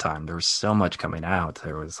Trek at the time. There was so much coming out.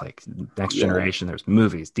 There was like Next Generation. There's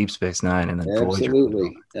movies, Deep Space Nine, and then Voyager.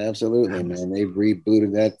 Absolutely, man. They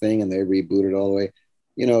rebooted that thing, and they rebooted all the way.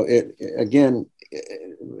 It again.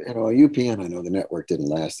 UPN, I know the network didn't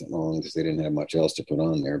last that long because they didn't have much else to put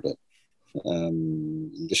on there, but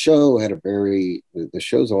the show had the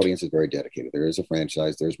show's audience is very dedicated. There is a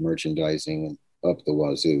franchise, there's merchandising up the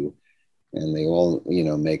wazoo, and they all,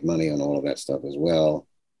 make money on all of that stuff as well.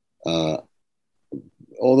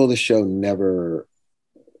 Although the show never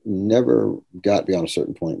got beyond a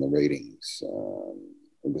certain point in the ratings,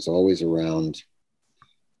 it was always around.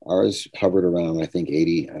 Ours hovered around, I think,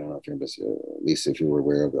 80. I don't know if you're, at least if you were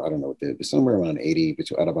aware of it, I don't know, it was somewhere around 80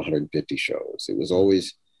 out of 150 shows. It was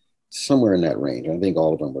always somewhere in that range. I think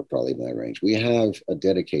all of them were probably in that range. We have a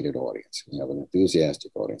dedicated audience. We have an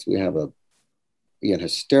enthusiastic audience. We have an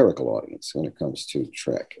hysterical audience when it comes to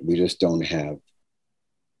Trek. We just don't have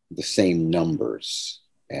the same numbers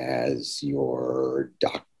as your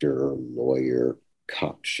doctor, lawyer,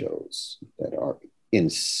 cop shows that are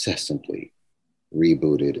incessantly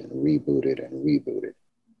rebooted and rebooted and rebooted.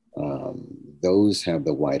 Those have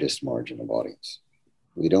the widest margin of audience.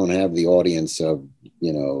 We don't have the audience of,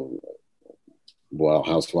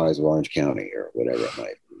 Housewives of Orange County or whatever it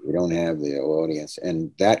might be. We don't have the audience,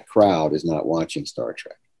 and that crowd is not watching Star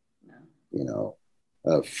Trek.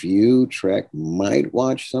 A few Trek might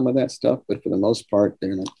watch some of that stuff, but for the most part,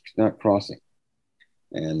 they're not crossing.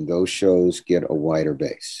 And those shows get a wider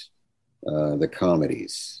base. The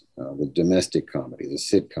comedies, the domestic comedy, the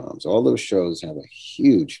sitcoms, all those shows have a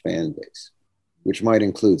huge fan base, which might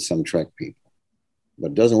include some Trek people,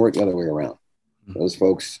 but it doesn't work the other way around. Those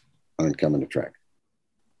folks aren't coming to Trek.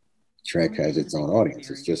 Trek has its own audience.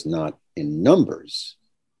 It's just not in numbers,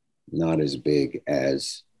 not as big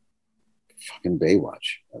as fucking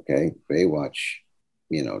Baywatch. Okay. Baywatch,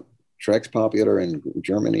 you know, Trek's popular in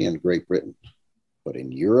Germany and Great Britain, but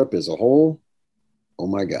in Europe as a whole, oh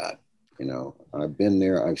my God, you know, I've been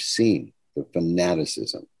there. I've seen the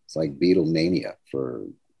fanaticism. It's like Beatlemania for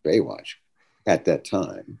Baywatch at that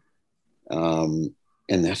time. And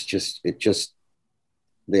that's just,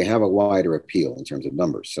 they have a wider appeal in terms of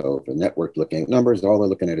numbers. So if a network looking at numbers, all they're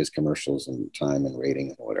looking at is commercials and time and rating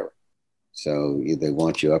and whatever. So they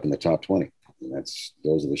want you up in the top 20. And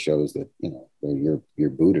those are the shows that, you know, you're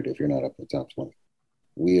booted if you're not up in the top 20.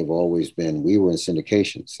 We have always been, we were in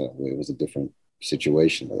syndication, so it was a different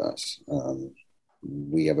situation with us.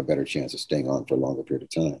 We have a better chance of staying on for a longer period of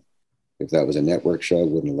time. If that was a network show, it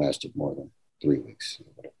wouldn't have lasted more than 3 weeks. It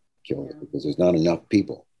would have killed it because there's not enough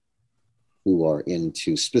people who are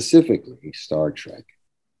into specifically Star Trek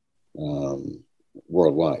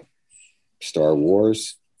worldwide. Star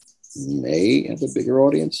Wars may have a bigger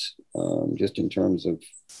audience, just in terms of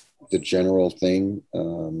the general thing.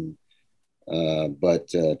 But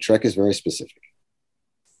Trek is very specific.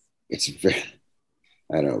 It's very,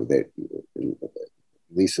 I don't know that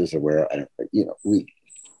Lisa's aware.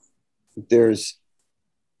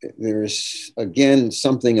 There's again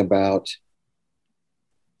something about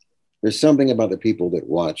the people that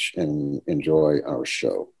watch and enjoy our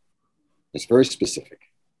show. It's very specific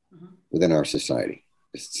within our society.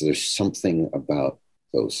 There's something about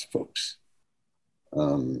those folks.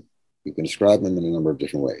 You can describe them in a number of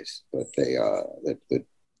different ways, but they the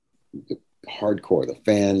hardcore, the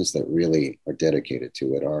fans that really are dedicated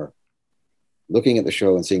to it are looking at the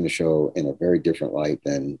show and seeing the show in a very different light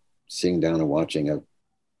than sitting down and watching a,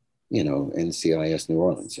 you know, NCIS New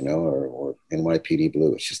Orleans, you know, or NYPD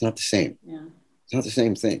Blue. It's just not the same. Yeah. It's not the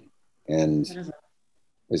same thing. And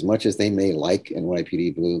as much as they may like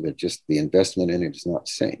NYPD Blue, that just the investment in it is not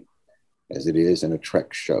the same as it is in a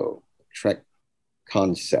Trek show, Trek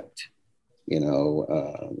concept. You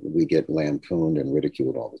know, we get lampooned and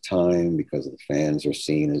ridiculed all the time because the fans are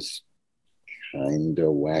seen as kind of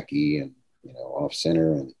wacky and, you know, off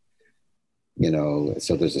center. And, you know,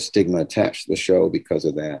 so there's a stigma attached to the show because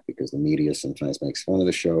of that, because the media sometimes makes fun of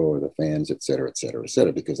the show or the fans, et cetera,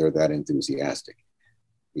 because they're that enthusiastic.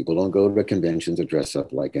 People don't go to conventions to dress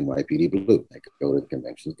up like NYPD Blue. They go to the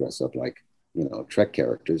conventions dress up like, you know, Trek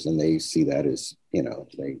characters, and they see that as, you know,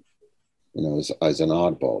 as an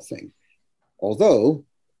oddball thing. Although,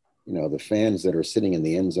 you know, the fans that are sitting in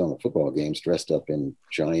the end zone of football games dressed up in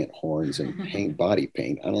giant horns and body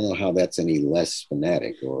paint, I don't know how that's any less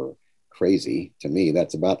fanatic or crazy. To me,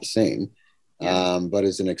 that's about the same. Yeah. But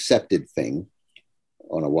as an accepted thing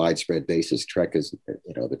on a widespread basis, Trek is,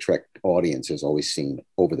 you know, the Trek audience has always seen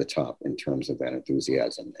over the top in terms of that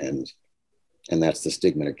enthusiasm. And that's the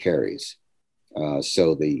stigma it carries.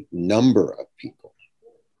 So the number of people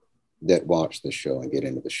that watch the show and get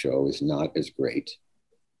into the show is not as great.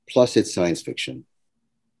 Plus it's science fiction.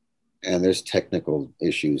 And there's technical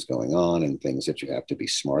issues going on and things that you have to be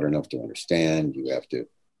smart enough to understand.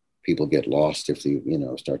 People get lost if you, you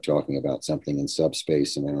know, start talking about something in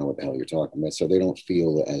subspace and they don't know what the hell you're talking about. So they don't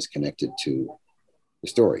feel as connected to the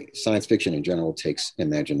story. Science fiction in general takes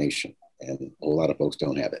imagination, and a lot of folks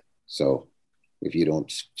don't have it. So if you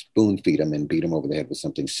don't spoon feed them and beat them over the head with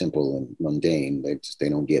something simple and mundane, they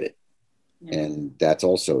don't get it. Yeah. And that's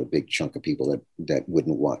also a big chunk of people that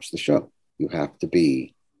wouldn't watch the show. You have to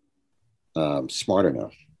be smart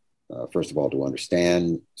enough, first of all, to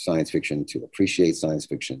understand science fiction, to appreciate science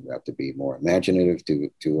fiction. You have to be more imaginative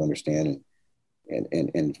to understand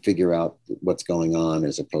and figure out what's going on,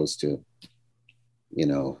 as opposed to, you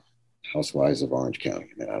know, Housewives of Orange County.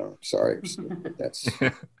 I mean, I don't know, sorry, but that's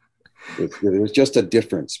there's just a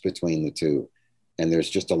difference between the two, and there's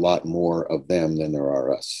just a lot more of them than there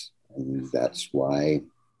are us. And that's why,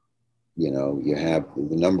 you know, you have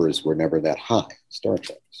the numbers were never that high. Star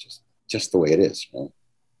Trek is just the way it is, right?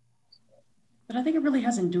 But I think it really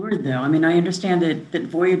has endured, though. I mean, I understand that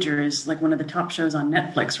Voyager is like one of the top shows on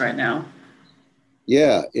Netflix right now.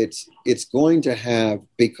 Yeah, it's going to have,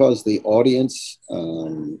 because the audience, I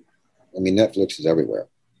mean, Netflix is everywhere,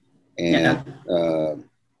 and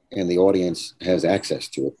the audience has access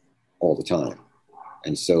to it all the time,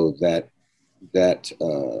 and so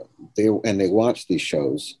they watch these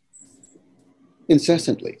shows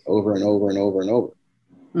incessantly over and over and over and over.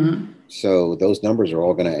 Mm-hmm. So those numbers are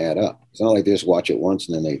all going to add up. It's not like they just watch it once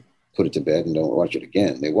and then they put it to bed and don't watch it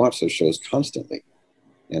again. They watch those shows constantly.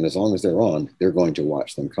 And as long as they're on, they're going to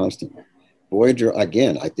watch them constantly. Voyager,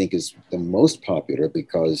 again, I think is the most popular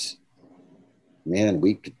because, man,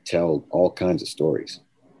 we could tell all kinds of stories,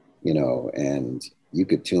 and you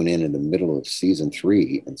could tune in the middle of season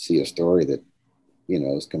 3 and see a story that,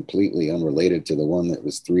 is completely unrelated to the one that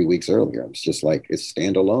was 3 weeks earlier. It's just like, it's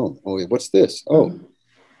standalone. Oh, what's this? Oh,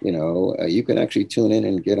 you can actually tune in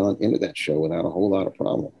and get on into that show without a whole lot of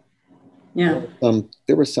problem. Yeah.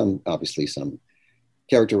 There were obviously some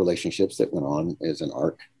character relationships that went on as an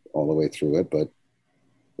arc all the way through it, but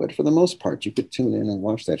for the most part, you could tune in and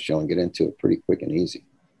watch that show and get into it pretty quick and easy.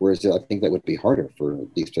 Whereas I think that would be harder for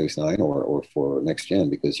Deep Space Nine or for Next Gen,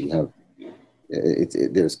 because you have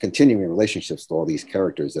there's continuing relationships to all these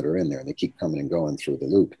characters that are in there, and they keep coming and going through the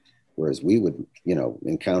loop. Whereas we would,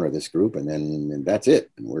 encounter this group and that's it,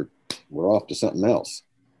 and we're off to something else.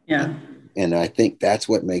 Yeah. And I think that's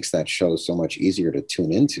what makes that show so much easier to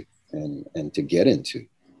tune into and to get into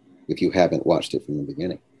if you haven't watched it from the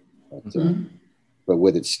beginning. But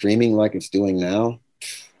with it streaming like it's doing now,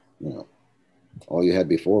 all you had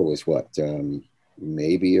before was what,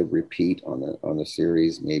 maybe a repeat on the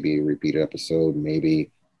series, maybe a repeat episode,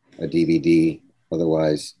 maybe a DVD.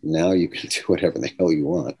 Otherwise, now you can do whatever the hell you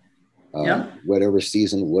want. Whatever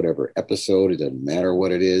season, whatever episode, it doesn't matter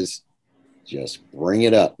what it is. Just bring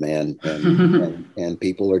it up, man. And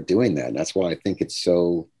people are doing that. And that's why I think it's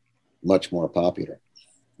so much more popular.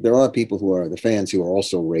 There are people who are the fans who are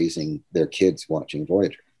also raising their kids watching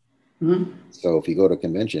Voyager. Mm-hmm. So if you go to a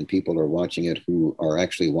convention, people are watching it who are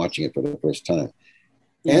actually watching it for the first time.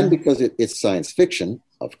 Yeah. And because it's science fiction,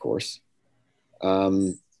 of course,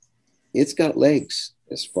 it's got legs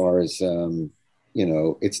as far as,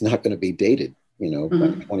 it's not going to be dated, by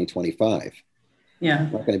 2025. Yeah.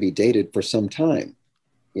 It's not going to be dated for some time,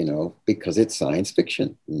 because it's science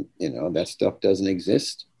fiction. That stuff doesn't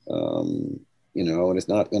exist. And it's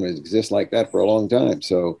not going to exist like that for a long time.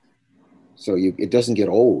 So it doesn't get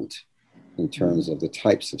old in terms of the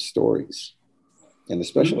types of stories, and the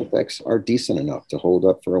special effects are decent enough to hold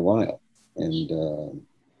up for a while. And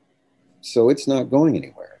so it's not going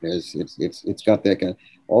anywhere. It's got that kind of,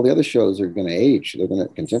 all the other shows are going to age.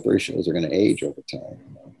 Contemporary shows are going to age over time.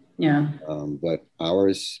 Yeah. But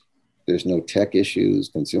ours, there's no tech issues,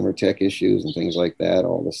 consumer tech issues and things like that.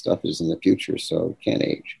 All the stuff is in the future, so it can't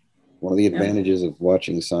age. One of the advantages of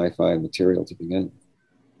watching sci-fi material to begin with.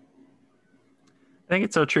 I think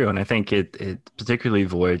it's so true, and I think it particularly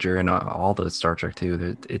Voyager and all the Star Trek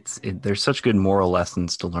too. There's such good moral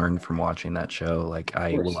lessons to learn from watching that show. Like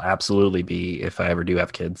I will absolutely be, if I ever do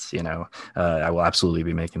have kids, I will absolutely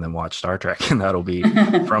be making them watch Star Trek, and that'll be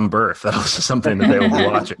from birth. That'll be something that they will be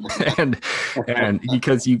watching, and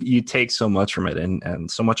because you take so much from it, and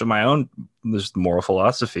so much of my own this moral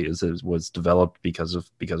philosophy was developed because of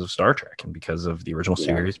Star Trek and because of the original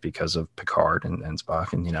series, because of Picard and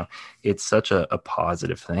Spock, and it's such a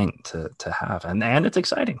positive thing to have, and it's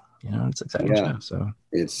exciting. It's exciting show. So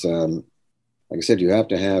it's like I said, you have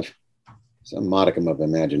to have some modicum of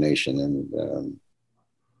imagination and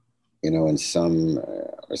and some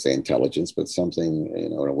I say intelligence, but something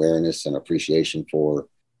an awareness and appreciation for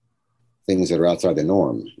things that are outside the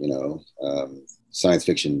norm. Science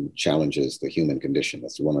fiction challenges the human condition.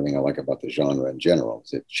 That's the one thing I like about the genre in general.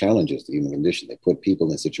 Is it challenges the human condition. They put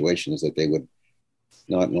people in situations that they would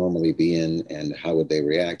not normally be in, and how would they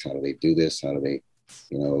react? How do they do this? How do they,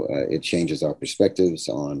 it changes our perspectives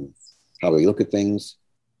on how we look at things,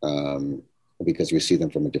 because we see them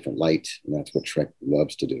from a different light, and that's what Trek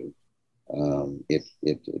loves to do.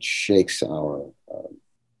 It shakes our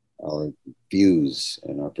views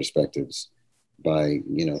and our perspectives by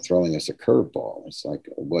throwing us a curveball. It's like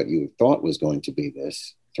what you thought was going to be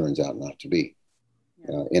this turns out not to be.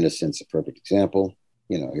 Innocence, a perfect example.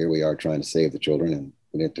 Here we are trying to save the children, and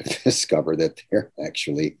we have to discover that they're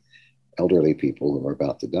actually elderly people who are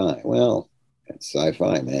about to die. Well, that's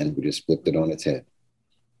sci-fi, man. We just flipped it on its head.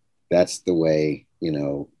 That's the way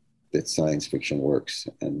that science fiction works,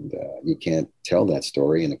 and you can't tell that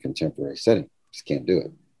story in a contemporary setting. Just can't do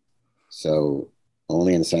it. So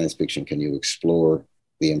only in science fiction can you explore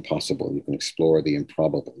the impossible. You can explore the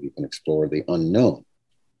improbable. You can explore the unknown.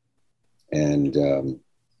 And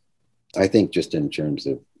I think just in terms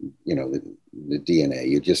of, the DNA,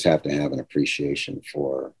 you just have to have an appreciation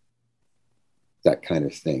for that kind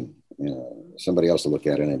of thing. Somebody else will look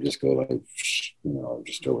at it and just go like,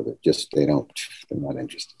 just over there. They're not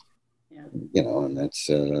interested. Yeah. And that's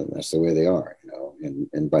the way they are,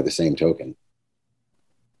 and by the same token,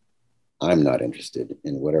 I'm not interested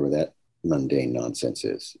in whatever that mundane nonsense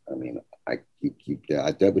is. I mean,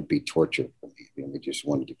 that would be torture for me. I mean, they just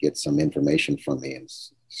wanted to get some information from me and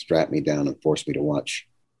strap me down and force me to watch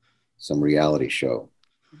some reality show.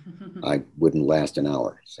 I wouldn't last an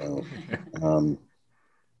hour. So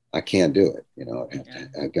I can't do it. You know,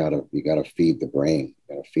 you gotta feed the brain,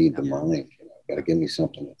 you gotta feed the mind, you know, gotta give me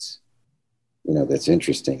something that's, you know, that's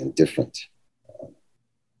interesting and different.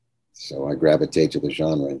 So I gravitate to the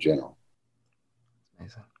genre in general.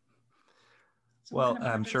 Amazing. So Well, what kind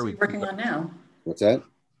of I'm sure projects are you working on now. What's that?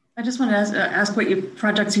 I just wanted to ask what your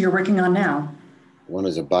projects you're working on now. One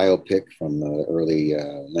is a biopic from the early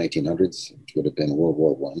 1900s, which would have been World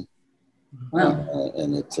War One. Wow.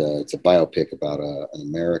 And it's a biopic about a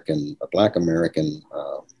Black American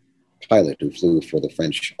pilot who flew for the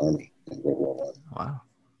French Army in World War One.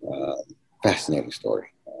 Wow. Fascinating story,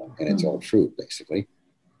 and it's all true, basically.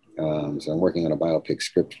 So I'm working on a biopic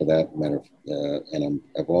script for that matter, and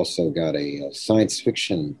I've also got a science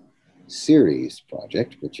fiction series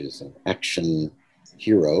project, which is an action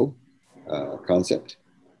hero concept,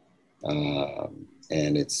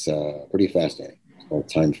 and it's pretty fascinating. It's called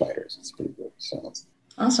Time Fighters. It's pretty good. So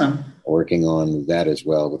awesome. Working on that as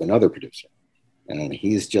well with another producer, and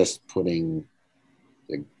he's just putting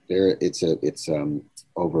there. It's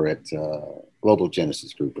over at Global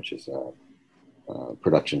Genesis Group, which is a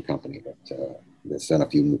production company that's done a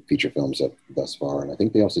few feature films thus far, and I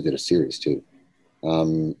think they also did a series too.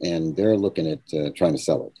 And they're looking at trying to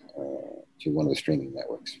sell it to one of the streaming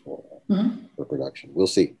networks for production. We'll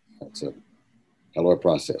see. It's a hell of a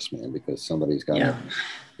process, man, because somebody's got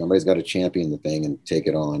to champion the thing and take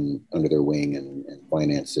it on under their wing and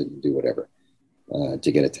finance it and do whatever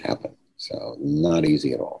to get it to happen. So not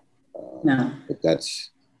easy at all. No. But that's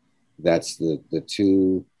the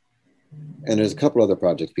two. And there's a couple other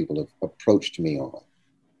projects people have approached me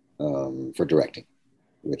on for directing,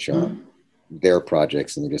 which are their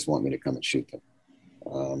projects, and they just want me to come and shoot them.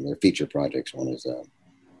 They're feature projects. One is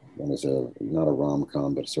not a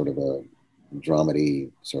rom-com, but sort of a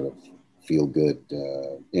dramedy, sort of feel-good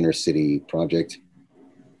inner city project.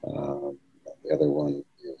 The other one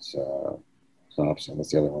is Tops, and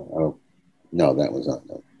what's the other one? Oh, no, that one's not.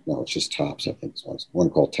 No, it's just Tops. I think it's one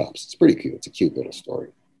called Tops. It's pretty cute. It's a cute little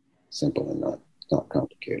story, simple and not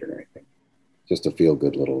complicated or anything. Just a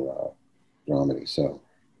feel-good little dramedy. So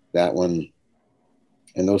that one.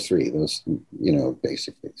 And those three, you know,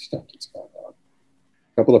 basically stuff that's going on.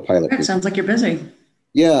 A couple of pilot. It sounds like you're busy.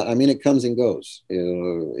 Yeah, I mean, it comes and goes.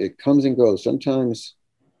 It comes and goes. Sometimes,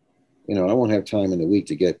 you know, I won't have time in the week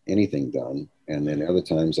to get anything done. And then other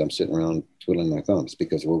times I'm sitting around twiddling my thumbs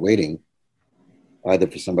because we're waiting either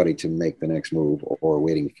for somebody to make the next move or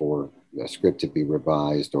waiting for the script to be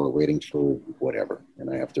revised or waiting for whatever. And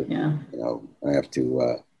I have to,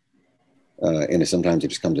 and sometimes it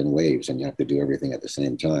just comes in waves and you have to do everything at the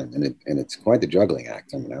same time. And it's quite the juggling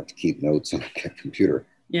act. I mean, I have to keep notes on a computer.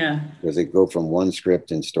 Yeah. Because they go from one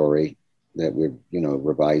script and story that we're, you know,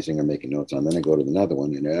 revising or making notes on. Then I go to another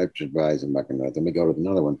one and I revise and making notes. Then we go to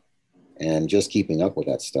another one. And just keeping up with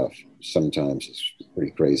that stuff sometimes is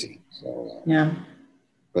pretty crazy. So,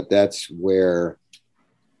 but that's where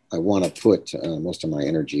I want to put most of my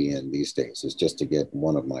energy in these days, is just to get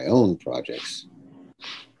one of my own projects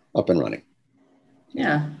up and running.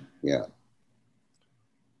 Yeah. Yeah.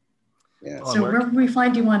 So where can we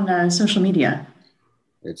find you on social media?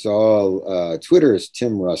 It's all Twitter is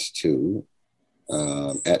Tim Russ 2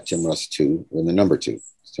 at Tim Russ 2 with the number 2.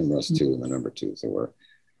 It's Tim Russ 2 and the number 2. So we're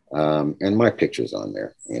and my picture's on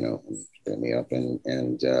there, you know, hit me up and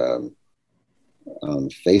on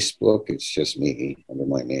Facebook it's just me under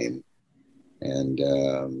my name, and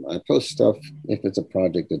I post stuff if it's a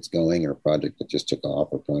project that's going or a project that just took off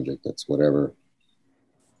or a project that's whatever.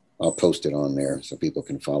 I'll post it on there so people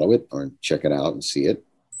can follow it or check it out and see it.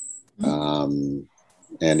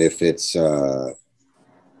 And if it's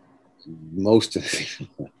most of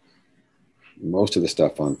the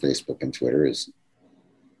stuff on Facebook and Twitter is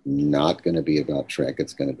not going to be about Trek.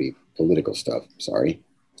 It's going to be political stuff. Sorry.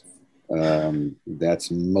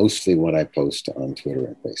 That's mostly what I post on Twitter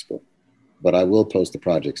and Facebook. But I will post the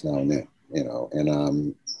projects now and then, you know,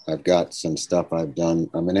 and I've got some stuff I've done.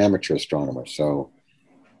 I'm an amateur astronomer, so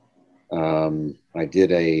I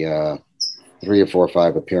did a 3 or 4 or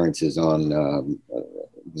 5 appearances on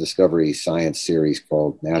Discovery Science series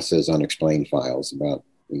called NASA's Unexplained Files about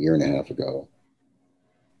a year and a half ago.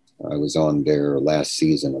 I was on their last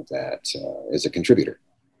season of that as a contributor.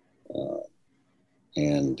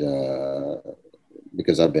 And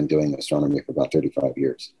because I've been doing astronomy for about 35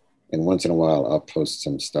 years. And once in a while, I'll post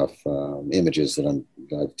some stuff, images that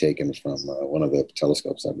I've taken from one of the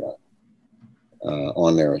telescopes I've got.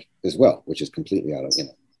 on there as well, which is completely out of,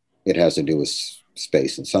 it has to do with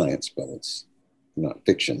space and science, but it's not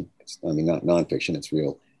fiction. Not nonfiction, it's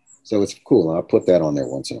real. So it's cool. I'll put that on there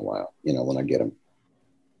once in a while, when I get them.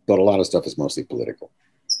 But a lot of stuff is mostly political.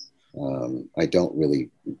 I don't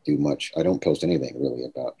really do much. I don't post anything really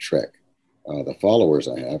about Trek. The followers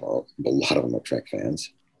I have, a lot of them are Trek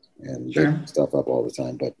fans, and they put stuff up all the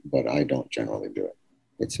time, but I don't generally do it.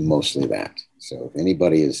 It's mostly that. So if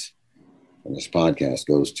anybody on this podcast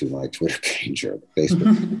goes to my Twitter page or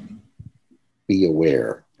Facebook, be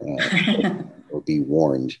aware or be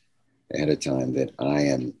warned ahead of time that I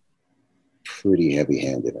am pretty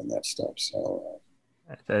heavy-handed in that stuff. So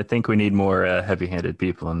I think we need more heavy-handed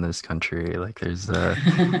people in this country. Like there's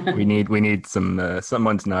we need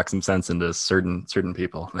someone to knock some sense into certain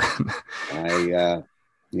people.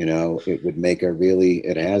 It would make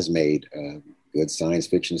it has made good science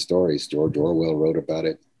fiction stories. George Orwell wrote about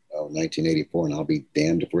it, 1984, and I'll be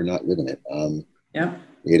damned if we're not living it.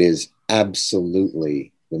 It is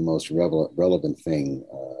absolutely the most relevant thing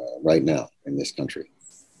right now in this country.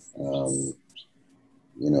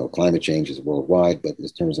 Climate change is worldwide, but in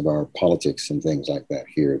terms of our politics and things like that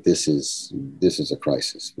here, this is a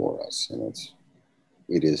crisis for us, and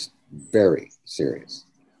it is very serious.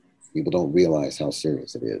 People don't realize how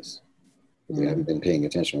serious it is. If they haven't been paying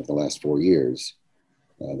attention over the last 4 years,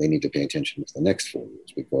 they need to pay attention to the next 4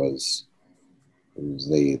 years, because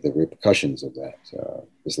the repercussions of that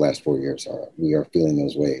this last 4 years we are feeling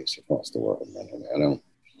those waves across the world. And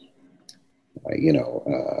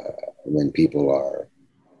when people are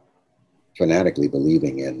fanatically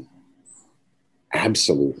believing in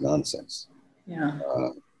absolute nonsense,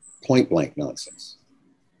 point blank nonsense,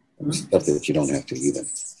 stuff that you don't have to even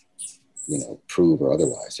prove or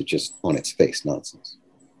otherwise. It's just on its face nonsense,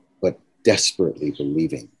 but desperately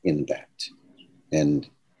believing in that, and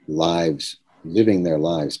living their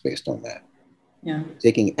lives based on that,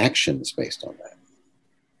 taking actions based on that,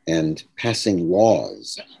 and passing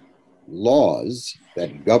laws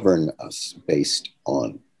that govern us based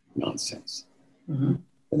on nonsense. And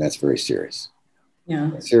that's very serious.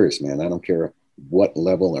 That's serious, man. I don't care what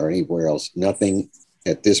level or anywhere else. Nothing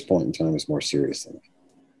at this point in time is more serious than that.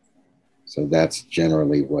 So that's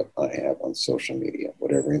generally what I have on social media.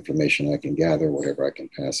 Whatever information I can gather, whatever I can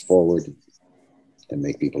pass forward and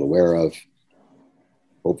make people aware of.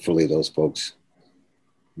 Hopefully those folks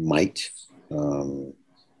might, look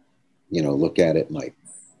at it, might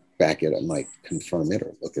back it up, might confirm it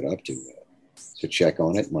or look it up to check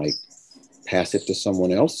on it, might pass it to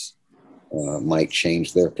someone else, might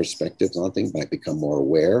change their perspectives on things, might become more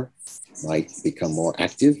aware, might become more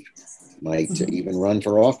active, might even run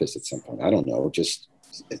for office at some point. I don't know. Just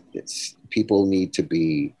it's people need to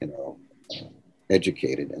be,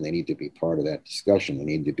 educated, and they need to be part of that discussion. They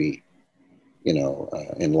need to be,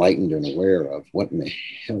 enlightened and aware of what in the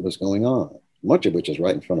hell is going on. Much of which is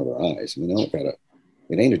right in front of our eyes.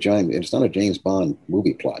 It's not a James Bond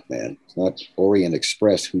movie plot, man. It's not Orient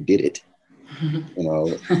Express who did it.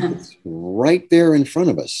 It's right there in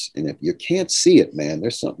front of us. And if you can't see it, man,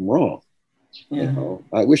 there's something wrong.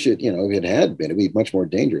 I wish it, if it had been, it'd be much more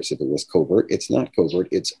dangerous if it was covert. It's not covert,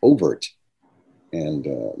 it's overt. And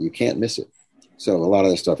you can't miss it. So a lot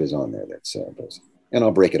of the stuff is on there that's, and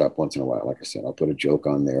I'll break it up once in a while. Like I said, I'll put a joke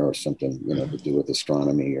on there or something, to do with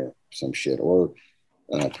astronomy or some shit, or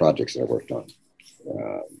projects that I worked on.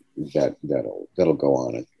 That'll go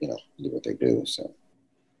on and, do what they do. So,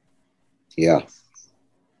 yeah,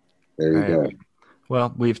 there you go.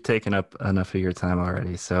 Well, we've taken up enough of your time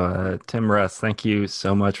already. So, Tim Russ, thank you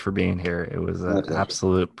so much for being here. It was an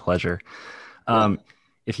absolute pleasure.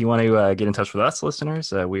 If you want to get in touch with us,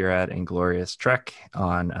 listeners, we are at Inglorious Trek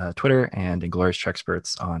on Twitter and Inglorious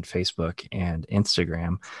Treksperts on Facebook and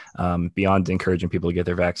Instagram. Beyond encouraging people to get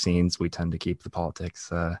their vaccines, we tend to keep the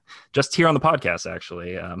politics just here on the podcast,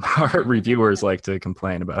 actually. Our reviewers like to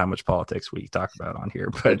complain about how much politics we talk about on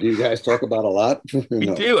here. But do you guys talk about a lot? We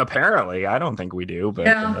do, apparently. I don't think we do, but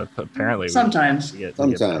apparently sometimes.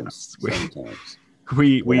 Sometimes.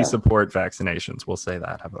 We support vaccinations. We'll say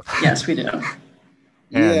that. How about that? Yes, we do.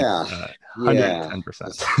 And,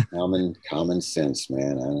 110%. Common sense,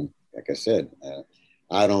 man. Like I said,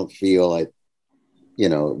 I don't feel like,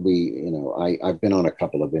 I've been on a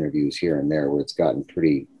couple of interviews here and there where it's gotten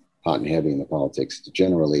pretty hot and heavy in the politics.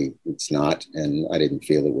 Generally, it's not, and I didn't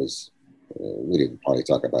feel it was. We didn't probably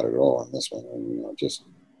talk about it at all on this one. And, just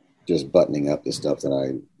buttoning up the stuff that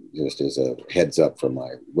I just as a heads up for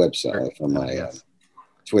my website, for my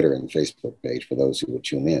Twitter and Facebook page for those who would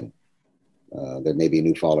tune in. There may be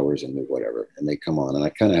new followers and new whatever, and they come on, and I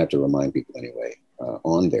kind of have to remind people anyway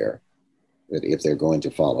on there that if they're going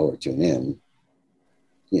to follow or tune in,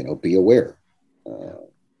 be aware.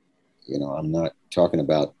 I'm not talking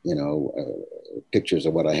about, pictures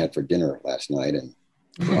of what I had for dinner last night and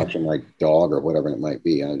watching my dog or whatever it might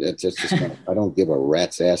be. It's just I don't give a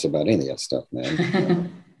rat's ass about any of that stuff,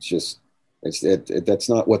 man. It's just, that's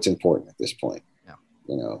not what's important at this point. Yeah.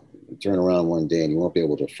 You turn around one day and you won't be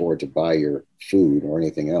able to afford to buy your food or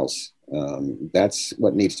anything else. That's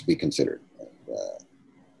what needs to be considered.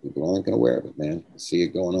 People aren't going to wear it, man. I see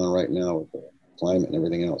it going on right now with the climate and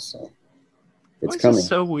everything else. So it's coming. It's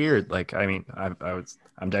so weird. Like, I mean,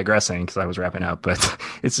 I'm digressing because I was wrapping up, but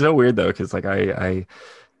it's so weird though, because like I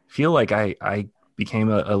feel like I became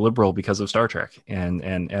a liberal because of Star Trek,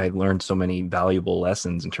 and I learned so many valuable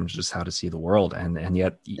lessons in terms of just how to see the world, and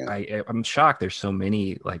yet I'm shocked there's so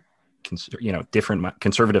many like different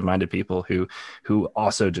conservative minded people who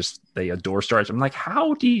also just, they adore Star Trek. I'm like,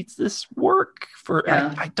 how does this work for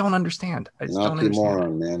I don't understand. I just don't understand.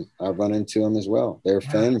 Moron, man. I've run into them as well. They're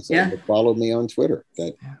fans that followed me on Twitter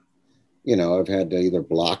that I've had to either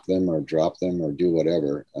block them or drop them or do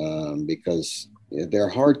whatever, because they're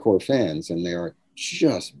hardcore fans and they're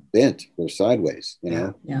just bent. They're sideways,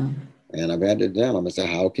 know. Yeah. And I've had to tell them, I said,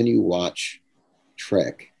 how can you watch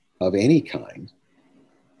Trek of any kind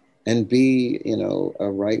and be,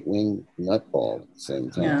 a right-wing nutball at the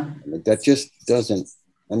same time? Yeah. I mean, that just doesn't,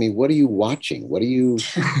 what are you watching? Why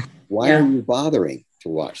are you bothering to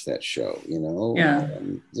watch that show?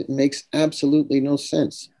 It makes absolutely no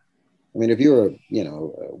sense. I mean, if you're,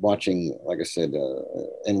 watching, like I said,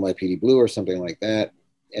 NYPD Blue or something like that,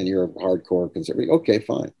 and you're a hardcore conservative, okay,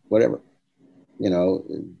 fine, whatever.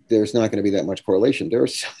 There's not going to be that much correlation.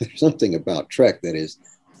 There's something about Trek that is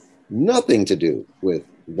nothing to do with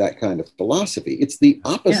that kind of philosophy. It's the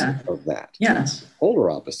opposite of that. Yes. Polar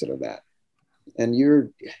opposite of that. And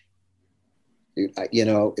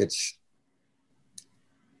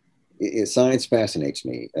science fascinates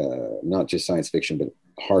me. Not just science fiction, but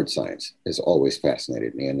hard science has always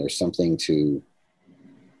fascinated me. And there's something to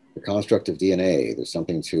the construct of DNA. There's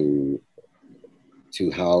something to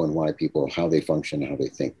how and why people, how they function, how they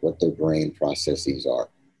think, what their brain processes are,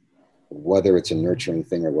 whether it's a nurturing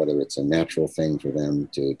thing or whether it's a natural thing for them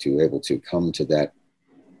to able to come to that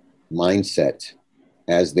mindset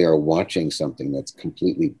as they are watching something that's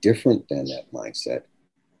completely different than that mindset.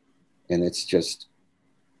 And it's just,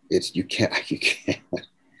 you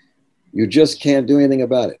just can't do anything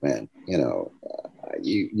about it, man.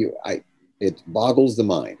 It boggles the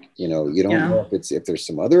mind. You don't know if there's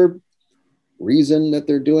some other reason that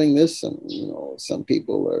they're doing this. And, some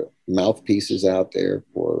people are mouthpieces out there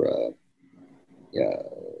for,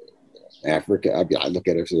 Africa. I look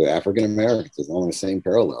at it as African Americans. It's along the same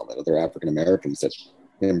parallel that other African Americans that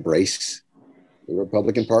embrace the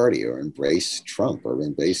Republican Party or embrace Trump or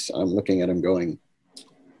I'm looking at them going,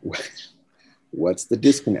 what's the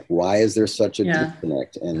disconnect? Why is there such a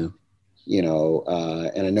disconnect? And,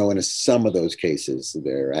 and I know in some of those cases,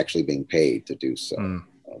 they're actually being paid to do so.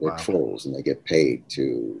 They're trolls and they get paid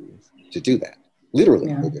to do that.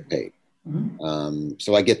 Literally, they get paid. Mm-hmm.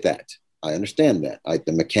 So I get that. I understand that.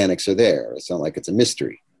 The mechanics are there. It's not like it's a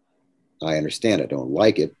mystery. I understand. I don't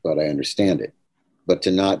like it, but I understand it. But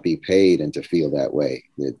to not be paid and to feel that way,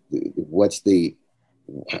 what is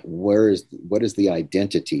the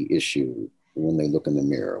identity issue when they look in the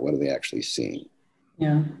mirror? What are they actually seeing?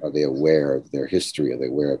 Yeah. Are they aware of their history? Are they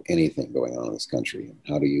aware of anything going on in this country?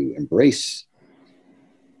 How do you embrace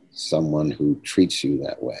someone who treats you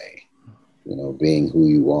that way? Being who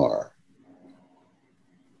you are.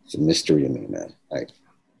 It's a mystery to me, man.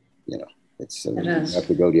 It's you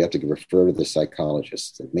have to refer to the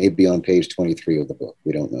psychologist. It may be on page 23 of the book.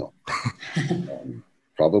 We don't know.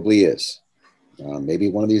 Probably is. Maybe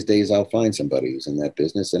one of these days I'll find somebody who's in that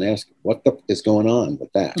business and ask what the is going on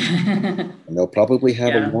with that. And they'll probably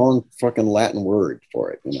have a long fucking Latin word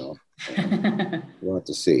for it. We'll have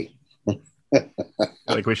to see.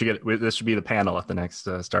 Like we should this should be the panel at the next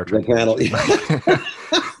Star Trek. The panel.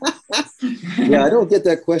 Yeah, I don't get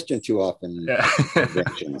that question too often.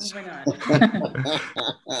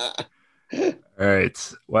 All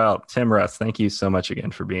right. Well, Tim Russ, thank you so much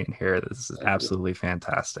again for being here. This is absolutely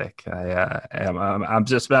fantastic.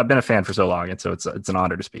 I've been a fan for so long, and so it's an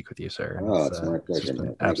honor to speak with you, sir. Oh, it's my pleasure,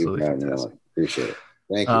 man. Absolutely fantastic. Appreciate it.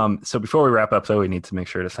 Thank you. So before we wrap up, though, we need to make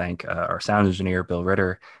sure to thank our sound engineer, Bill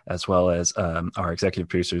Ritter, as well as our executive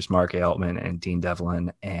producers, Mark A. Altman and Dean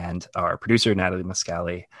Devlin, and our producer, Natalie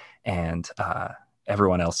Mascali, and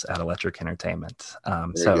everyone else at Electric Entertainment.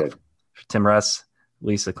 For Tim Russ,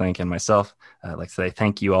 Lisa Klink, and myself, I'd like to say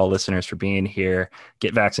thank you all listeners for being here.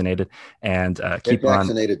 Get vaccinated and keep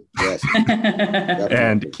vaccinated. Yes.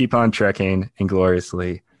 and keep on trekking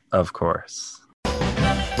ingloriously, of course.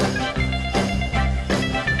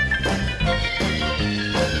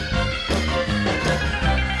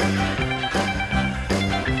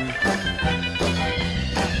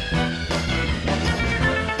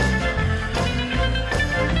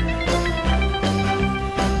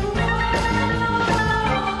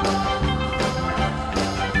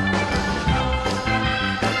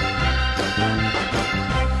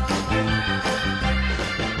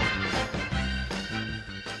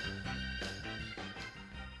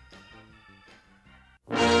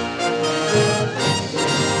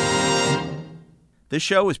 This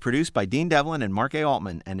show is produced by Dean Devlin and Mark A.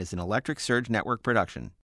 Altman and is an Electric Surge Network production.